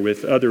GAs or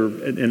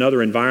in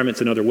other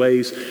environments in other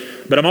ways.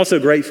 But I'm also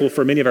grateful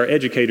for many of our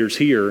educators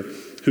here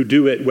who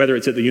do it, whether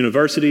it's at the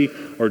university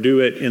or do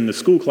it in the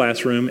school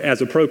classroom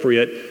as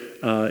appropriate,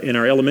 in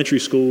our elementary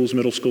schools,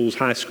 middle schools,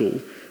 high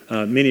school.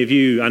 Many of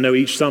you, I know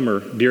each summer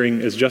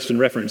during, as Justin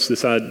referenced,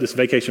 this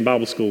Vacation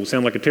Bible School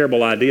sounded like a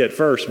terrible idea at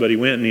first, but he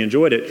went and he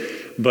enjoyed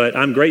it. But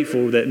I'm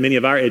grateful that many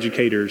of our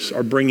educators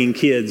are bringing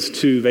kids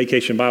to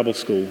Vacation Bible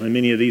School, and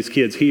many of these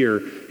kids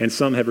here, and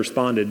some have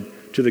responded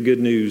to the good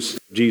news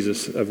of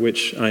Jesus, of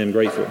which I am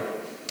grateful.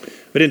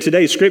 But in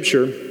today's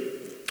scripture,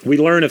 we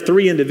learn of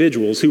three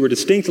individuals who were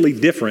distinctly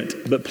different,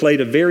 but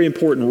played a very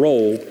important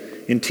role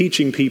in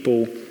teaching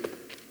people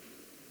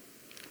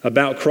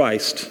about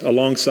Christ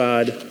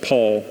alongside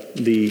Paul,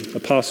 the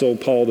apostle,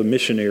 Paul, the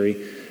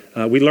missionary.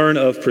 We learn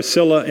of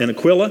Priscilla and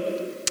Aquila,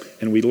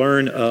 and we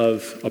learn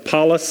of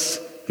Apollos,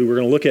 who we're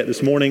going to look at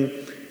this morning,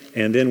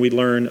 and then we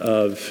learn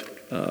of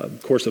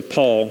course, of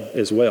Paul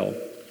as well.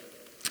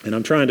 And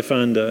I'm trying to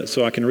find,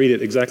 so I can read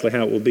it exactly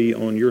how it will be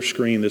on your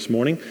screen this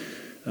morning,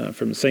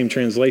 from the same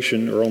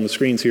translation, or on the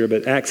screens here,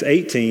 but Acts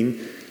 18,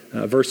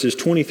 verses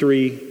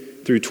 23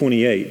 through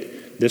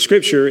 28. The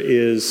scripture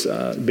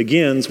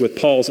begins with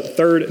Paul's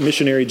third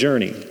missionary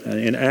journey.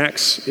 In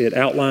Acts, it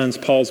outlines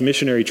Paul's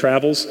missionary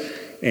travels,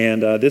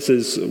 and this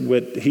is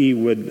what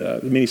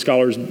many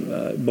scholars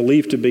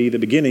believe to be the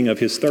beginning of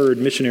his third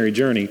missionary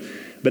journey.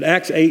 But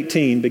Acts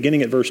 18,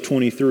 beginning at verse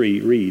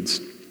 23,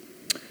 reads,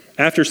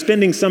 "After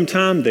spending some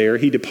time there,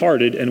 he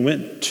departed and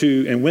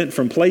went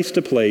from place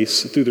to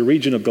place through the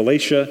region of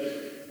Galatia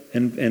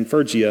and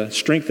Phrygia,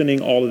 strengthening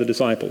all of the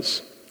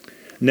disciples.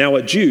 Now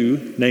a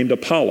Jew named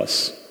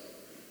Apollos,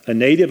 a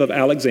native of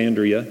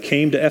Alexandria,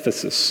 came to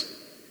Ephesus.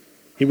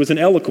 He was an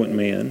eloquent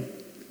man,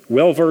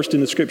 well versed in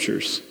the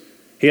scriptures.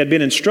 He had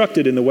been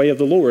instructed in the way of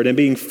the Lord, and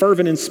being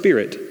fervent in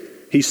spirit,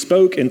 he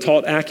spoke and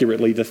taught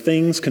accurately the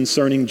things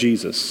concerning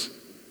Jesus,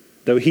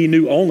 though he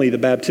knew only the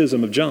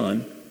baptism of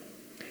John.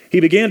 He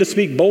began to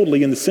speak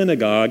boldly in the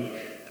synagogue,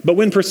 but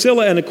when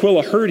Priscilla and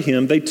Aquila heard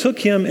him, they took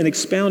him and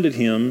expounded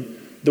him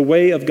the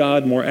way of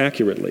God more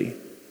accurately.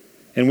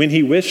 And when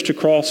he wished to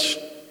cross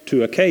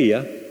to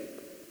Achaia,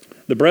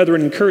 the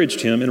brethren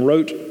encouraged him and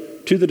wrote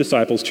to the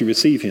disciples to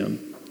receive him.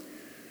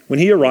 When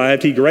he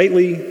arrived, he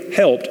greatly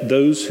helped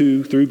those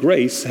who through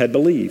grace had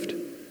believed,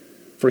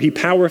 for he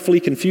powerfully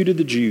confuted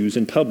the Jews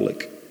in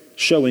public,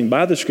 showing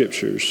by the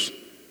scriptures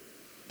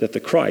that the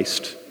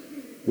Christ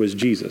was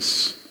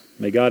Jesus."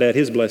 May God add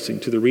his blessing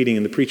to the reading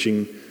and the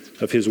preaching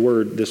of his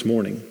word this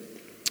morning.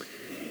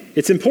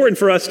 It's important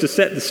for us to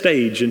set the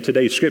stage in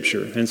today's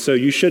scripture, and so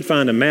you should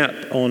find a map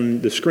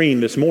on the screen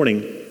this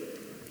morning.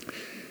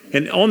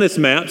 And on this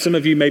map, some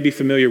of you may be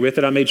familiar with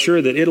it. I made sure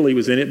that Italy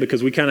was in it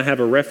because we kind of have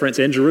a reference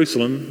in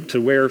Jerusalem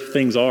to where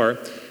things are.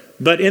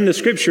 But in the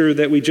scripture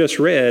that we just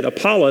read,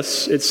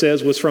 Apollos, it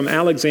says, was from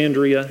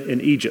Alexandria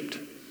in Egypt.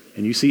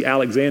 And you see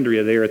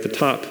Alexandria there at the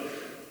top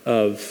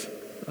of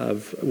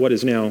what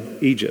is now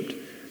Egypt.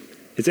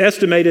 It's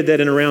estimated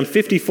that in around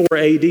 54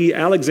 AD,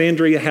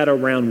 Alexandria had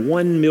around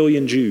 1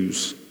 million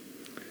Jews.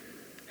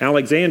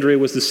 Alexandria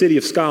was the city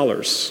of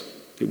scholars.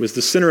 It was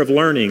the center of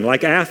learning,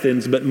 like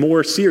Athens, but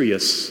more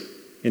serious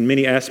in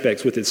many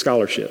aspects with its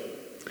scholarship.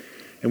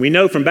 And we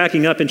know from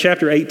backing up in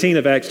chapter 18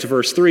 of Acts to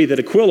verse 3 that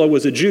Aquila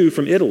was a Jew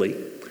from Italy.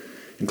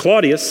 And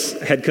Claudius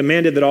had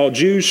commanded that all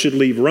Jews should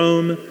leave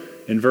Rome.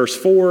 And verse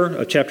 4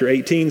 of chapter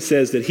 18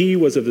 says that he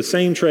was of the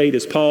same trade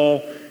as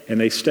Paul, and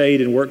they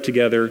stayed and worked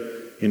together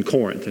in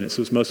Corinth. And it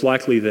was most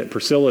likely that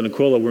Priscilla and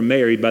Aquila were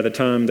married by the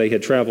time they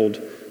had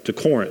traveled to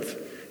Corinth.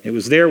 It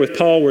was there with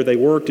Paul where they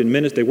worked and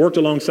they worked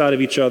alongside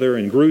of each other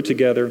and grew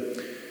together.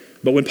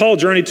 But when Paul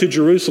journeyed to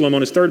Jerusalem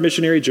on his third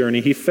missionary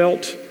journey, he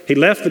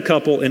left the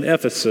couple in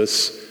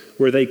Ephesus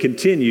where they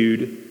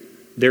continued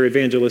their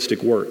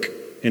evangelistic work.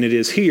 And it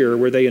is here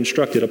where they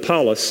instructed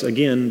Apollos,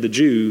 again, the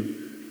Jew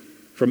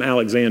from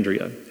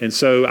Alexandria. And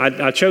so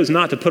I chose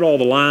not to put all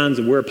the lines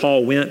of where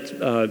Paul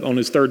went on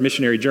his third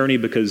missionary journey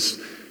because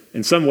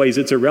in some ways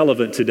it's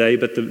irrelevant today.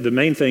 But the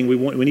main thing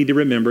we need to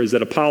remember is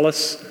that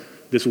Apollos,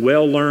 this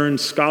well-learned,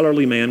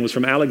 scholarly man, was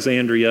from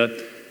Alexandria,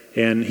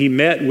 and he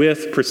met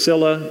with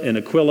Priscilla and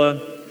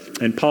Aquila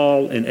and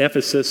Paul in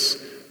Ephesus,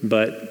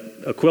 but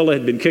Aquila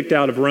had been kicked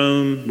out of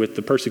Rome with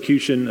the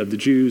persecution of the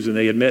Jews, and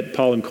they had met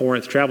Paul in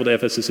Corinth, traveled to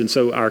Ephesus, and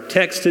so our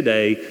text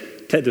today,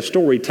 the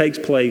story takes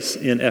place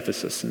in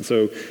Ephesus. And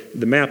so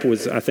the map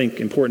was, I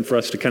think, important for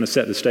us to kind of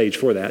set the stage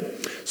for that.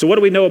 So what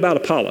do we know about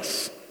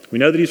Apollos? We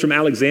know that he's from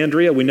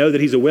Alexandria. We know that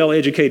he's a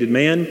well-educated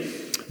man.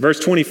 Verse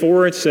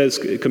 24, it says,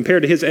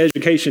 compared to his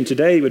education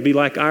today, it would be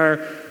like our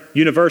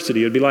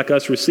university. It would be like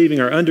us receiving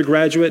our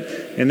undergraduate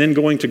and then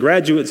going to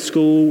graduate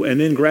school and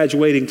then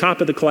graduating top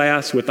of the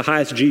class with the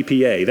highest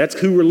GPA. That's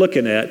who we're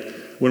looking at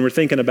when we're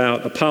thinking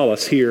about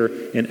Apollos here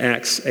in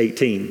Acts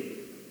 18.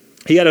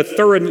 He had a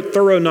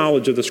thorough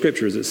knowledge of the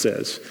scriptures, it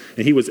says,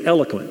 and he was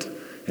eloquent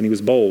and he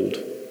was bold.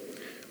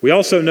 We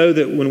also know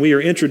that when we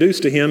are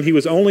introduced to him, he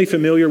was only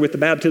familiar with the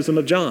baptism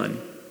of John,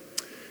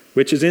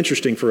 which is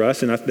interesting for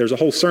us, and there's a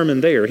whole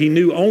sermon there. He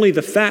knew only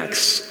the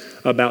facts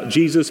about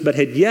Jesus, but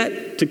had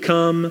yet to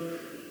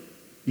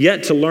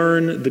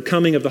learn the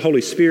coming of the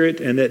Holy Spirit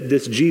and that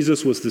this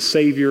Jesus was the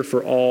Savior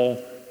for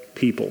all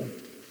people.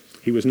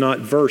 He was not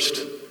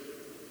versed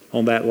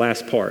on that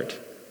last part.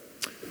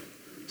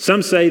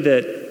 Some say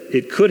that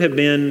it could have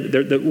been,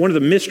 one of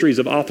the mysteries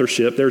of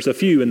authorship, there's a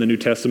few in the New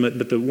Testament,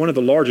 but one of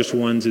the largest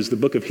ones is the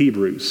book of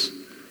Hebrews.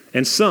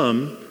 And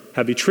some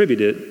have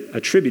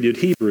attributed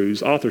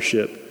Hebrews'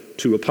 authorship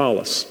to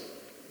Apollos.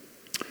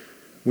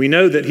 We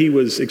know that he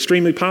was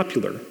extremely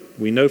popular.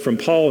 We know from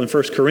Paul in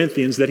 1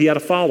 Corinthians that he had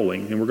a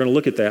following, and we're going to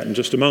look at that in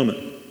just a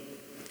moment.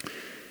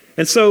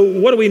 And so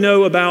what do we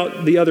know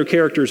about the other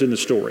characters in the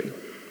story?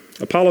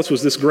 Apollos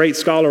was this great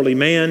scholarly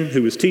man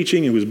who was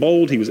teaching, who was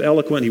bold, he was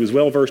eloquent, he was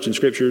well-versed in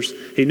scriptures.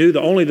 He knew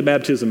only the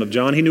baptism of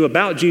John. He knew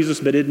about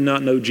Jesus, but did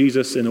not know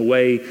Jesus in a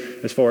way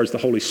as far as the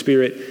Holy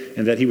Spirit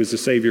and that he was the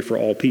Savior for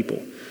all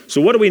people. So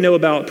what do we know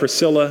about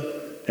Priscilla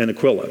and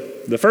Aquila?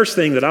 The first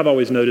thing that I've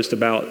always noticed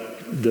about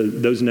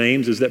those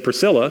names is that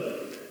Priscilla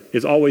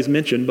is always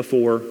mentioned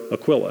before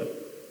Aquila,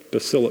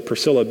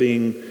 Priscilla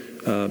being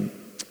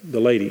the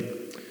lady.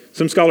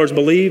 Some scholars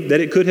believe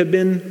that it could have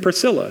been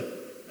Priscilla,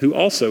 who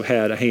also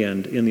had a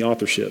hand in the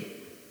authorship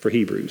for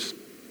Hebrews.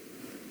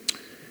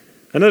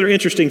 Another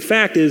interesting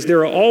fact is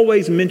they're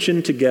always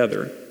mentioned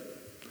together.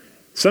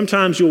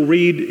 Sometimes you'll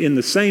read in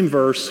the same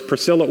verse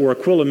Priscilla or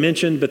Aquila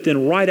mentioned, but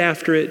then right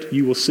after it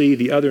you will see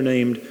the other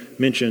named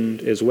mentioned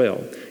as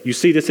well. You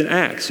see this in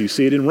Acts, you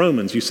see it in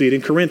Romans, you see it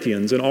in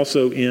Corinthians, and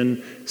also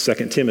in 2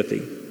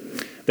 Timothy.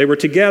 They were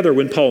together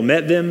when Paul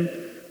met them.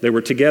 They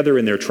were together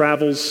in their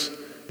travels.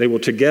 They were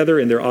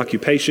together in their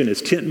occupation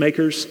as tent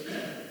makers.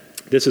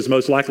 This is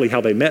most likely how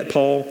they met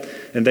Paul,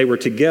 and they were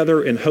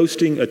together in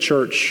hosting a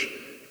church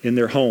in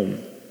their home.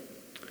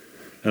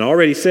 And I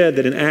already said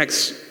that in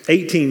Acts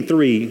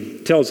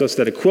 18:3 tells us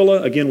that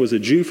Aquila, again, was a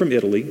Jew from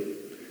Italy,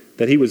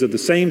 that he was of the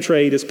same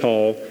trade as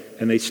Paul,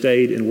 and they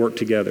stayed and worked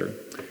together.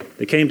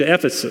 They came to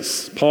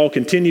Ephesus. Paul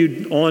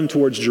continued on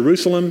towards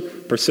Jerusalem.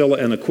 Priscilla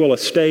and Aquila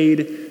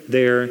stayed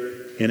there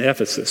in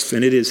Ephesus.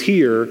 And it is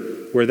here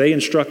where they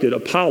instructed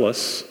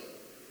Apollos,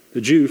 the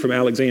Jew from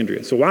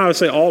Alexandria. So why do I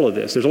say all of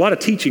this? There's a lot of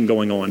teaching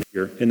going on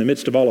here in the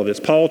midst of all of this.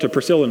 Paul to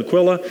Priscilla and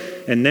Aquila,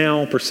 and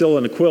now Priscilla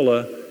and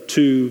Aquila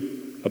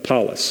to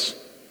Apollos.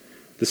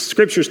 The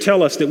scriptures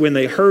tell us that when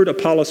they heard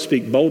Apollos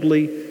speak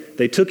boldly,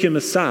 they took him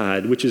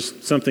aside, which is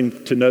something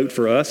to note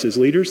for us as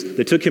leaders.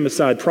 They took him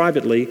aside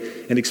privately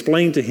and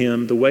explained to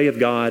him the way of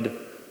God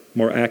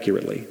more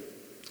accurately.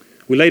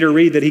 We later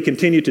read that he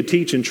continued to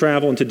teach and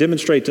travel and to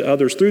demonstrate to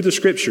others through the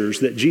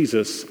scriptures that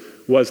Jesus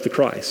was the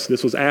Christ.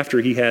 This was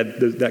after he had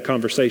that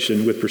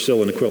conversation with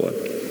Priscilla and Aquila.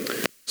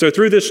 So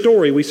through this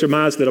story, we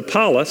surmise that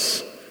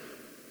Apollos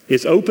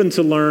is open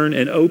to learn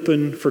and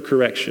open for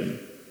correction,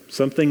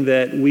 something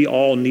that we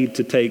all need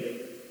to take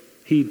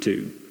heed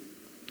to.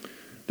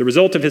 The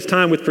result of his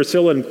time with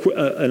Priscilla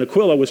and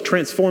Aquila was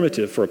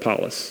transformative for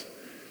Apollos.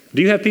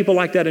 Do you have people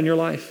like that in your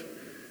life?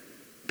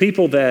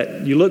 People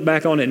that you look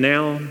back on it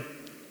now,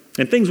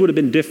 and things would have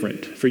been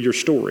different for your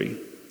story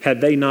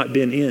had they not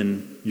been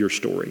in your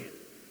story,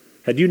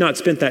 had you not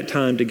spent that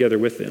time together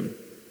with them.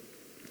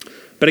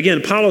 But again,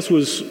 Apollos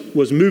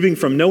was moving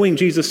from knowing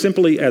Jesus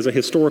simply as a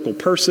historical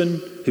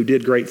person who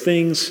did great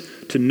things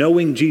to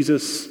knowing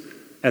Jesus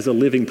as a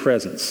living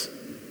presence.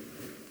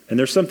 And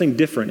there's something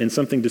different and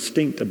something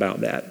distinct about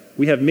that.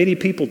 We have many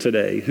people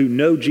today who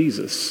know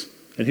Jesus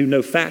and who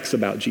know facts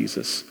about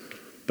Jesus,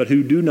 but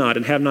who do not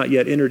and have not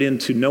yet entered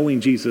into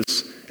knowing Jesus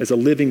as a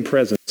living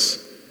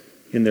presence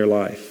in their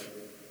life.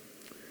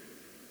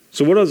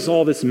 So what does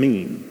all this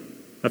mean?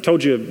 I've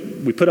told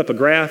you, we put up a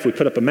graph, we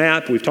put up a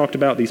map, we've talked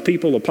about these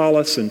people,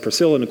 Apollos and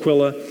Priscilla and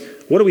Aquila.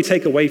 What do we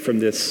take away from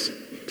this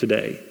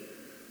today?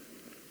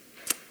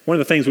 One of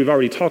the things we've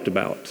already talked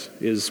about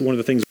is one of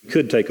the things we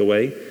could take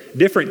away.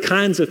 Different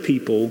kinds of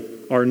people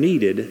are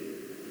needed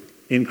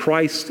in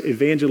Christ's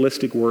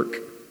evangelistic work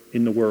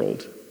in the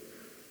world.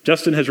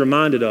 Justin has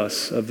reminded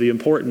us of the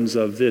importance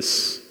of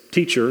this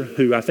teacher,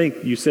 who I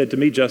think you said to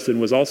me, Justin,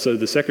 was also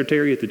the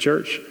secretary at the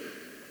church,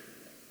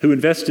 who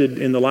invested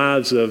in the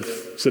lives of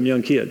some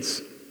young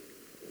kids.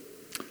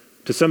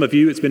 To some of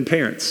you, it's been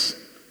parents.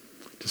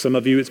 To some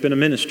of you, it's been a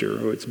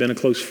minister, or it's been a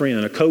close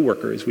friend, a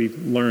coworker, as we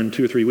learned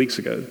 2 or 3 weeks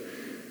ago.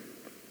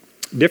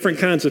 Different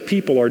kinds of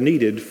people are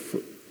needed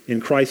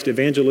in Christ's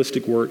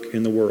evangelistic work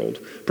in the world.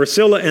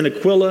 Priscilla and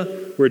Aquila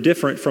were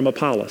different from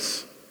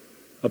Apollos.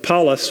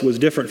 Apollos was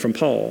different from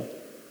Paul.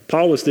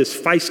 Paul was this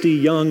feisty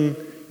young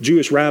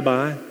Jewish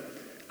rabbi.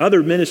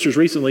 Other ministers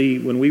recently,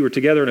 when we were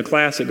together in a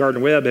class at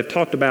Gardner Webb, have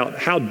talked about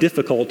how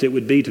difficult it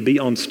would be to be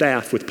on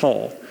staff with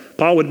Paul.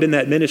 Paul would have been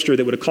that minister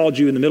that would have called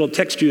you in the middle,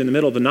 text you in the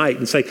middle of the night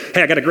and say,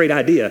 hey, I got a great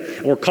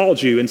idea. Or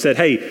called you and said,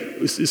 hey,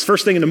 it's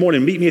first thing in the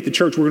morning, meet me at the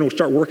church, we're going to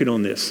start working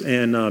on this.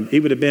 And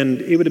it would have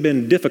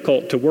been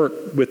difficult to work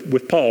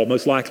with Paul,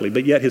 most likely.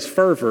 But yet his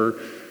fervor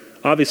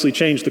obviously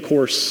changed the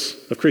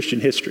course of Christian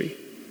history.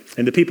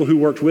 And the people who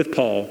worked with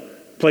Paul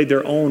played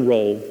their own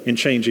role in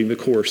changing the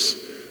course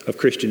of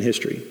Christian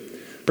history.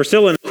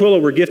 Priscilla and Aquila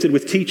were gifted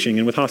with teaching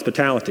and with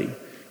hospitality.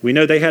 We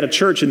know they had a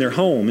church in their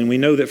home, and we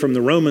know that from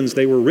the Romans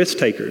they were risk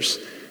takers.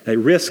 They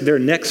risked their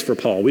necks for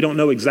Paul. We don't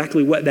know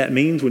exactly what that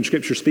means when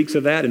Scripture speaks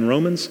of that in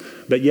Romans,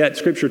 but yet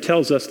Scripture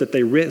tells us that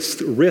they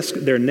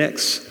risked their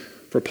necks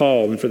for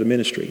Paul and for the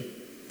ministry.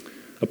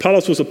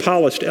 Apollos was a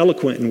polished,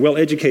 eloquent, and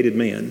well-educated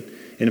man.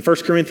 In 1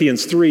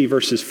 Corinthians 3,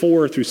 verses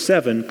 4 through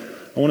 7,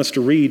 I want us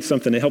to read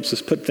something that helps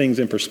us put things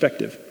in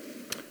perspective.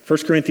 1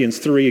 Corinthians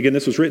 3, again,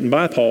 this was written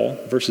by Paul,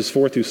 verses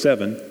 4 through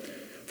 7.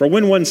 For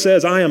when one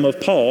says, I am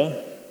of Paul,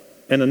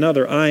 and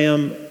another, I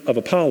am of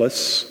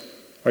Apollos,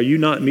 are you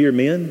not mere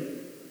men?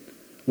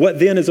 What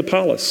then is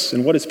Apollos,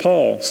 and what is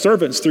Paul?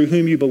 Servants through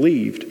whom you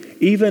believed,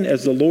 even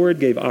as the Lord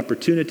gave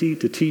opportunity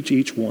to teach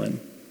each one.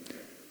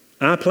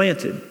 I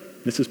planted,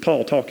 this is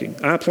Paul talking,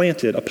 I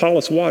planted,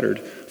 Apollos watered,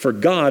 for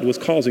God was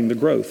causing the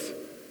growth.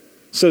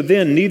 So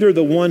then neither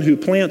the one who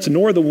plants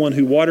nor the one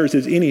who waters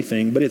is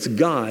anything, but it's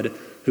God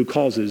who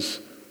causes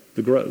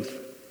the growth.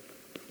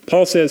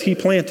 Paul says he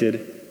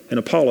planted and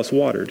Apollos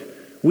watered.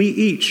 We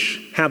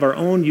each have our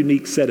own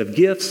unique set of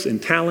gifts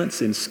and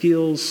talents and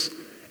skills,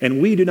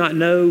 and we do not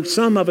know,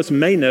 some of us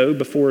may know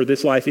before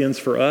this life ends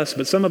for us,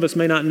 but some of us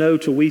may not know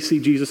till we see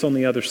Jesus on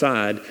the other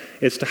side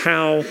as to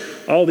how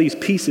all these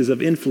pieces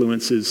of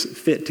influences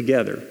fit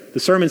together. The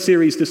sermon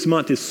series this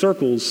month is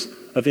Circles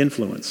of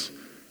Influence.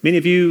 Many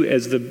of you,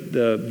 as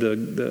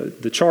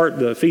the chart,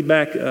 the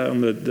feedback on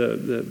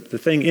the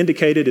thing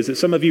indicated, is that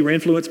some of you were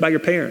influenced by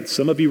your parents.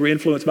 Some of you were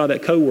influenced by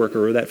that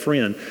coworker or that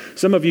friend.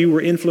 Some of you were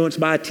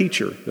influenced by a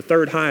teacher, the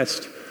third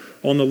highest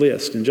on the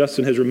list. And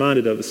Justin has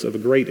reminded us of a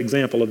great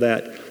example of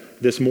that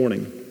this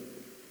morning.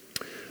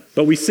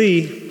 But we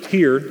see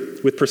here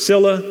with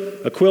Priscilla,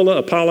 Aquila,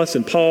 Apollos,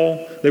 and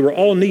Paul, they were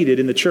all needed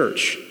in the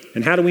church.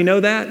 And how do we know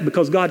that?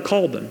 Because God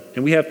called them.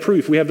 And we have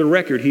proof. We have the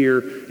record here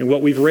in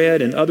what we've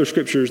read and other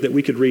scriptures that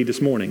we could read this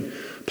morning.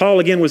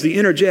 Paul, again, was the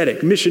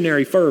energetic,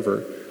 missionary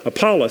fervor.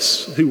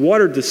 Apollos, who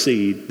watered the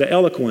seed, the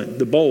eloquent,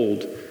 the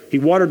bold. He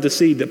watered the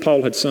seed that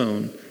Paul had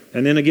sown.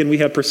 And then again, we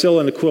have Priscilla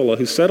and Aquila,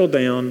 who settled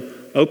down,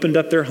 opened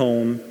up their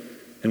home,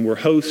 and were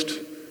host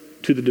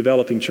to the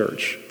developing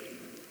church.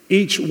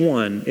 Each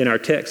one in our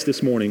text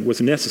this morning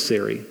was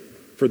necessary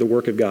for the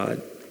work of God.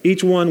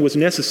 Each one was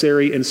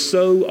necessary, and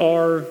so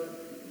are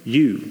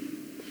you.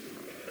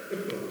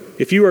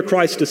 If you are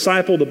Christ's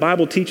disciple, the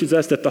Bible teaches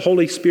us that the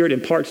Holy Spirit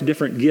imparts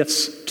different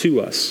gifts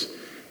to us.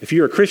 If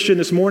you're a Christian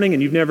this morning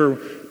and you've never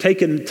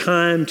taken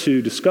time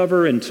to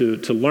discover and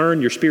to learn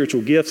your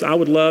spiritual gifts, I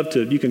would love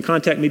to, you can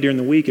contact me during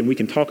the week and we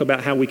can talk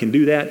about how we can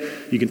do that.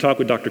 You can talk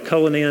with Dr.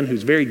 Cullinan,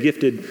 who's very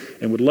gifted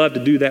and would love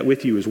to do that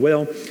with you as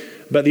well.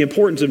 But the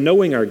importance of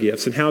knowing our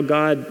gifts and how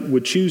God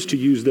would choose to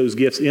use those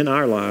gifts in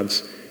our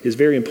lives is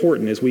very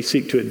important as we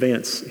seek to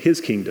advance His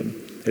kingdom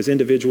as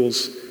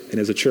individuals and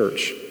as a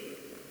church.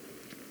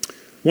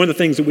 One of the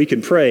things that we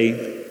can pray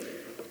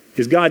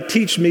is, God,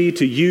 teach me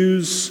to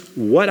use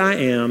what I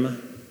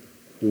am,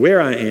 where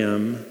I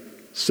am,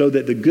 so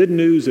that the good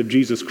news of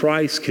Jesus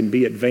Christ can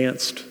be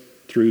advanced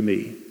through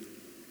me.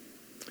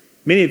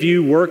 Many of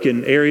you work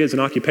in areas and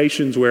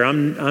occupations where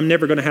I'm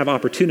never going to have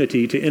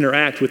opportunity to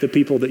interact with the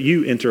people that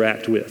you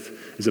interact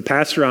with. As a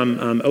pastor,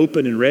 I'm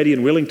open and ready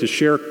and willing to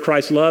share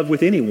Christ's love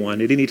with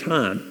anyone at any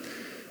time.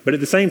 But at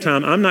the same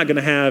time, I'm not going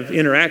to have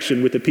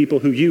interaction with the people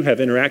who you have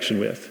interaction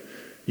with.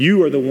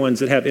 You are the ones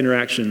that have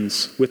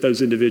interactions with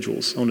those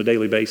individuals on a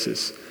daily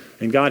basis.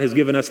 And God has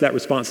given us that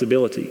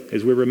responsibility.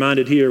 As we're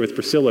reminded here with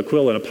Priscilla,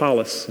 Aquila, and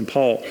Apollos, and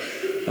Paul,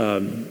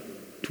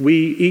 we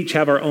each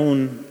have our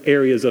own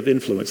areas of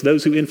influence.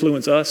 Those who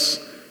influence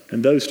us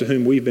and those to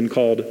whom we've been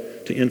called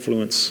to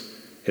influence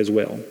as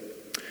well.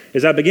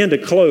 As I begin to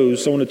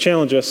close, I want to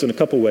challenge us in a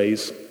couple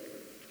ways.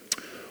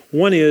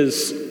 One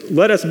is,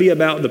 let us be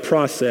about the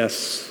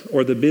process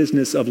or the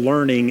business of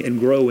learning and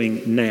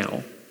growing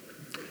now.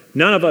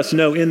 None of us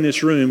know in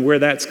this room how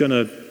that's going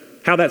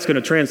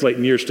to translate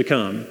in years to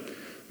come.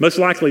 Most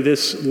likely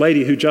this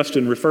lady who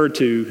Justin referred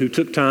to, who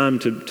took time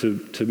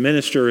to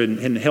minister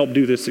and help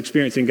do this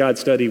Experiencing God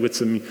study with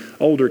some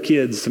older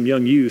kids, some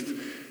young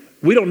youth,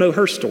 we don't know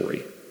her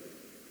story.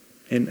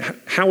 And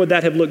how would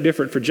that have looked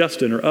different for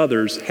Justin or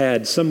others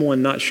had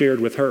someone not shared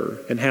with her,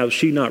 and how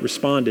she not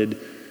responded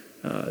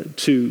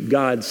to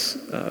God's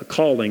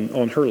calling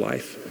on her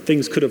life?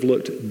 Things could have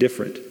looked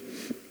different.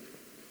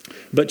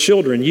 But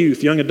children,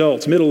 youth, young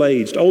adults,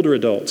 middle-aged, older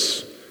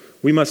adults,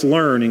 we must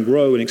learn and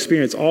grow and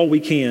experience all we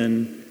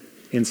can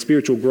in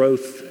spiritual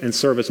growth and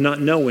service,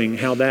 not knowing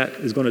how that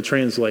is going to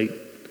translate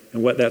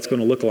and what that's going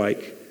to look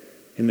like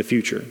in the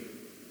future.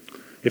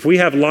 If we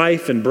have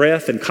life and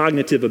breath and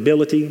cognitive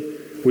ability,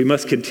 we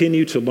must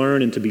continue to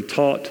learn and to be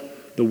taught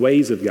the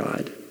ways of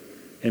God.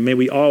 And may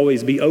we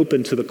always be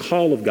open to the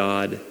call of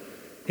God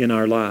in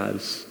our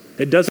lives.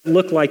 It doesn't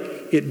look like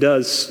it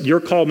does. Your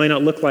call may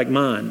not look like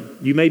mine.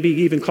 You may be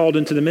even called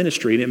into the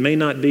ministry, and it may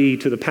not be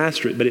to the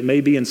pastorate, but it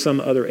may be in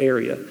some other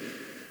area.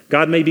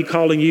 God may be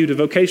calling you to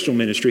vocational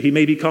ministry. He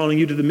may be calling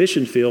you to the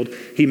mission field.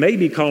 He may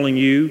be calling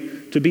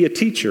you to be a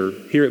teacher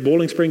here at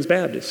Boiling Springs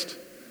Baptist.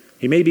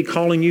 He may be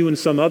calling you in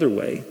some other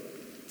way.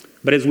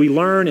 But as we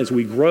learn, as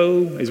we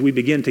grow, as we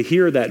begin to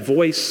hear that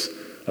voice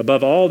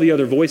above all the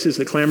other voices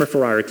that clamor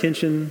for our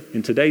attention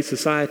in today's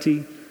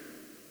society,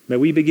 may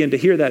we begin to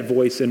hear that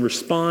voice and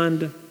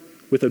respond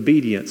with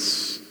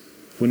obedience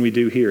when we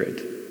do hear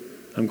it.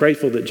 I'm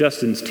grateful that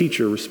Justin's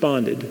teacher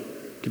responded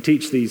to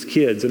teach these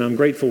kids. And I'm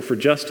grateful for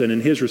Justin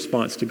and his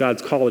response to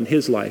God's call in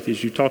his life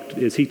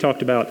as he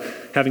talked about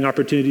having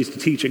opportunities to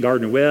teach at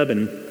Gardner Webb,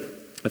 and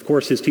of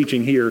course his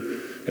teaching here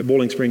at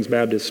Boiling Springs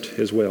Baptist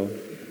as well.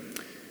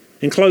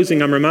 In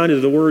closing, I'm reminded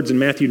of the words in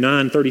Matthew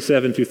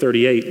 9:37 through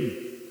 38,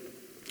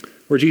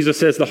 where Jesus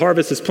says, "The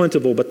harvest is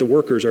plentiful, but the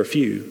workers are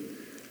few.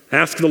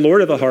 Ask the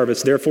Lord of the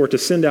harvest, therefore, to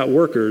send out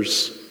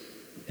workers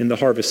in the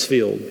harvest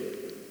field."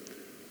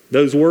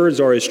 Those words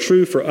are as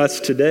true for us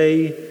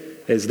today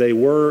as they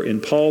were in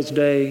Paul's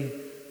day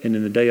and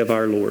in the day of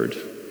our Lord.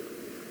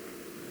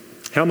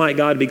 How might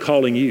God be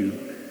calling you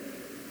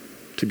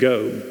to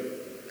go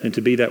and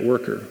to be that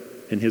worker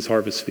in his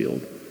harvest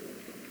field?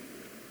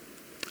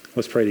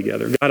 Let's pray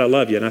together. God, I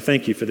love you, and I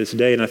thank you for this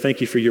day, and I thank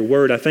you for your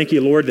word. I thank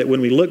you, Lord, that when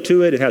we look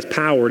to it, it has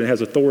power and it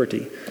has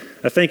authority.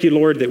 I thank you,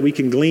 Lord, that we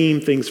can glean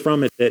things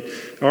from it that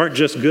aren't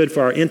just good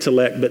for our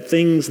intellect, but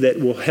things that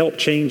will help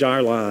change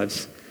our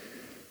lives.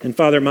 And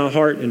Father, my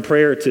heart and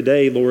prayer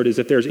today, Lord, is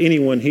if there's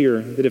anyone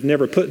here that have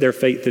never put their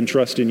faith and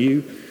trust in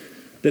you,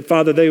 that,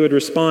 Father, they would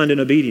respond in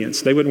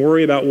obedience. They wouldn't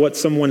worry about what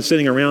someone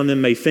sitting around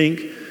them may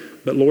think,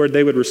 but, Lord,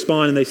 they would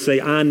respond and they say,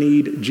 I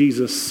need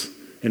Jesus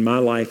in my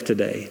life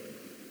today.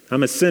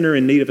 I'm a sinner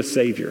in need of a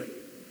Savior.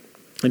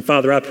 And,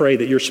 Father, I pray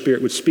that your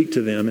Spirit would speak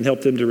to them and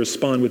help them to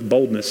respond with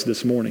boldness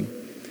this morning.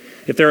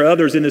 If there are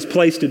others in this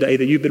place today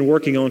that you've been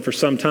working on for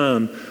some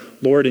time,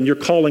 Lord, and you're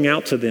calling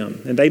out to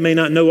them, and they may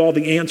not know all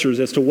the answers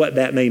as to what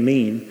that may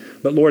mean,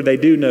 but Lord, they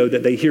do know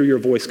that they hear your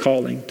voice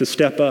calling to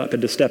step up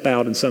and to step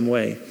out in some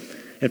way.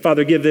 And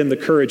Father, give them the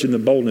courage and the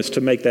boldness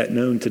to make that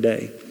known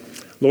today.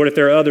 Lord, if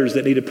there are others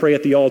that need to pray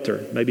at the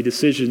altar, maybe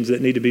decisions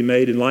that need to be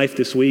made in life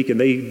this week, and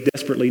they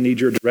desperately need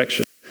your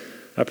direction,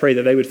 I pray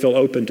that they would feel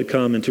open to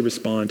come and to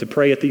respond, to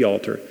pray at the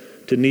altar,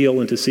 to kneel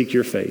and to seek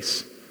your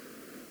face.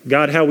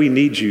 God, how we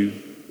need you.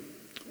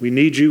 We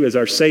need you as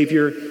our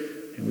Savior,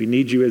 and we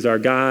need you as our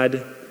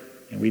God,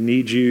 and we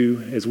need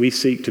you as we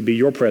seek to be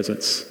your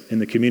presence in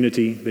the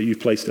community that you've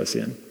placed us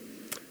in.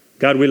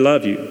 God, we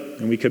love you,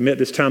 and we commit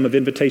this time of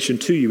invitation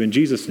to you in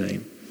Jesus'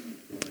 name.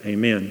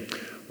 Amen.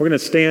 We're going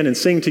to stand and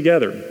sing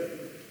together.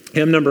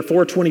 Hymn number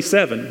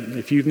 427.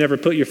 If you've never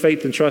put your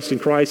faith and trust in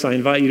Christ, I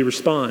invite you to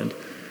respond.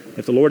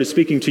 If the Lord is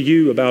speaking to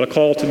you about a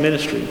call to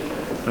ministry,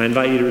 I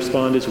invite you to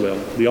respond as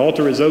well. The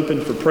altar is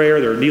open for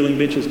prayer. There are kneeling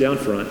benches down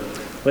front.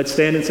 Let's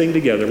stand and sing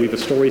together. We have a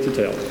story to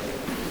tell.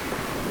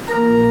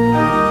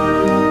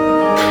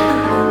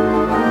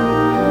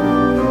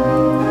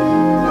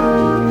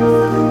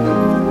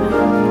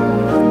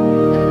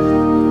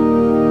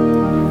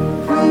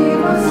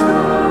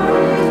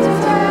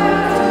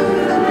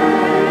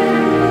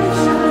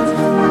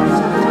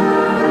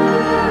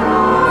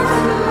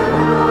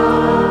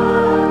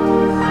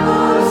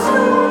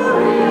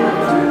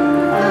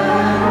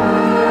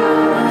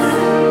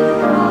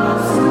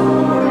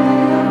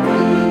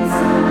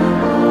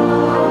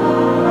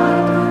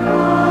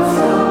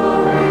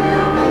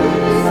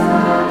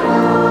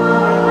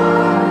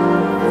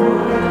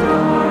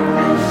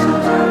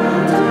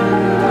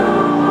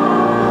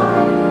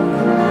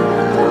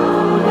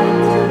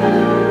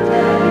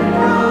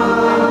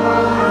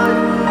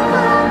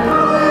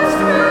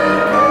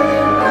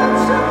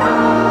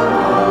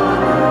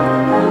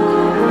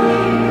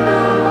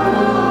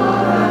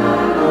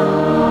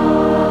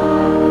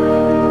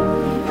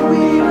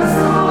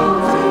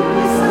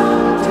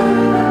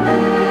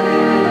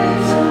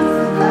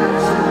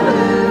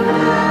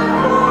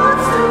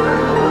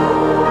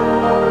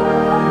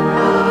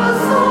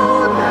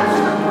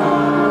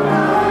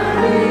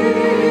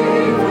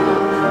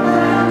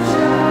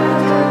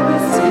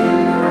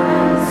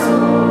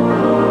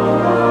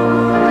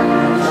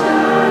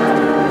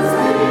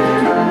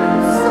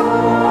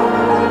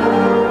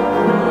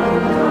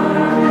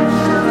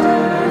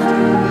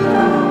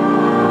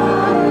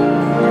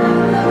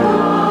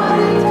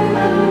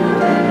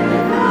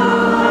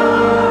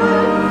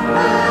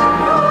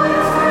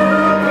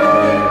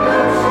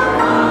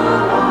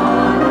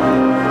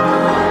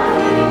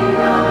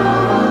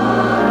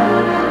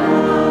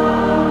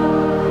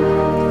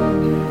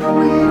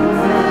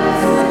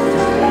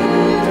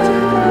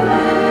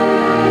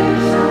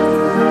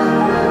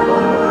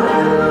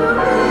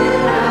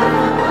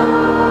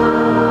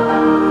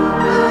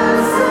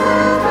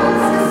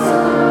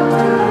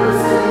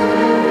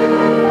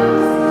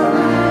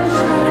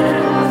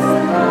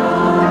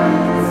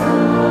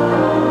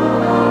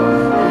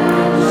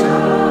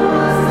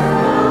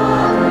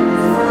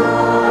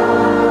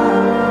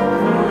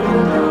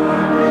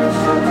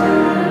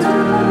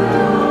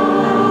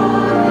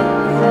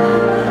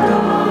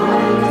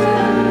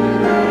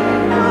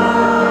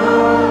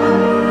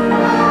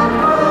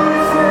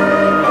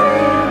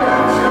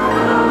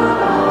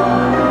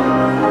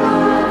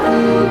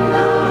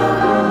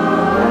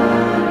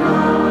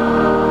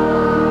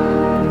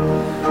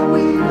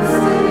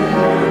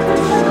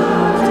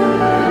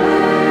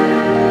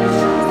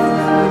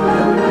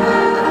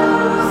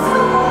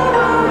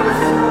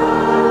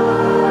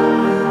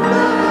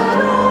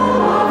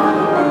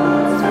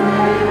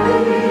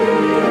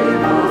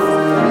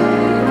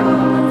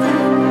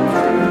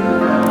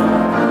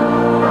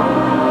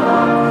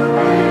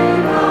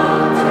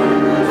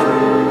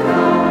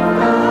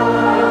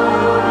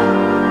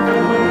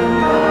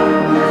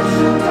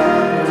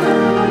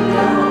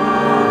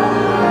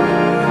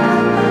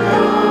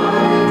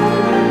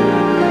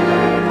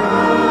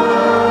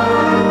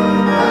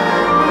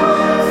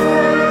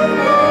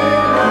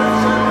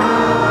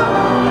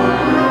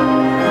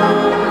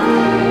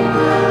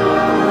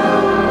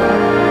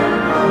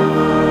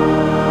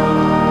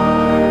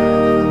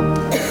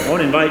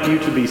 you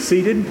to be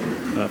seated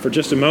for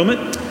just a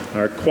moment.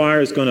 Our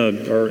choir is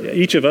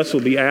each of us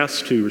will be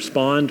asked to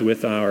respond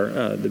with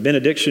the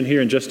benediction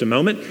here in just a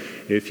moment.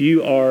 If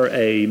you are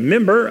a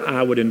member,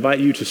 I would invite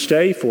you to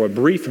stay for a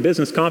brief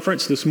business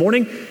conference this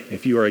morning.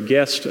 If you are a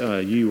guest,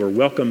 you are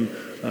welcome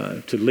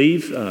to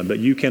leave, but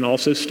you can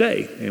also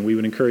stay, and we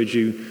would encourage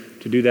you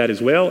to do that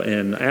as well.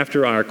 And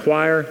after our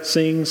choir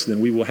sings,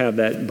 then we will have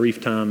that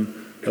brief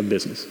time of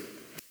business.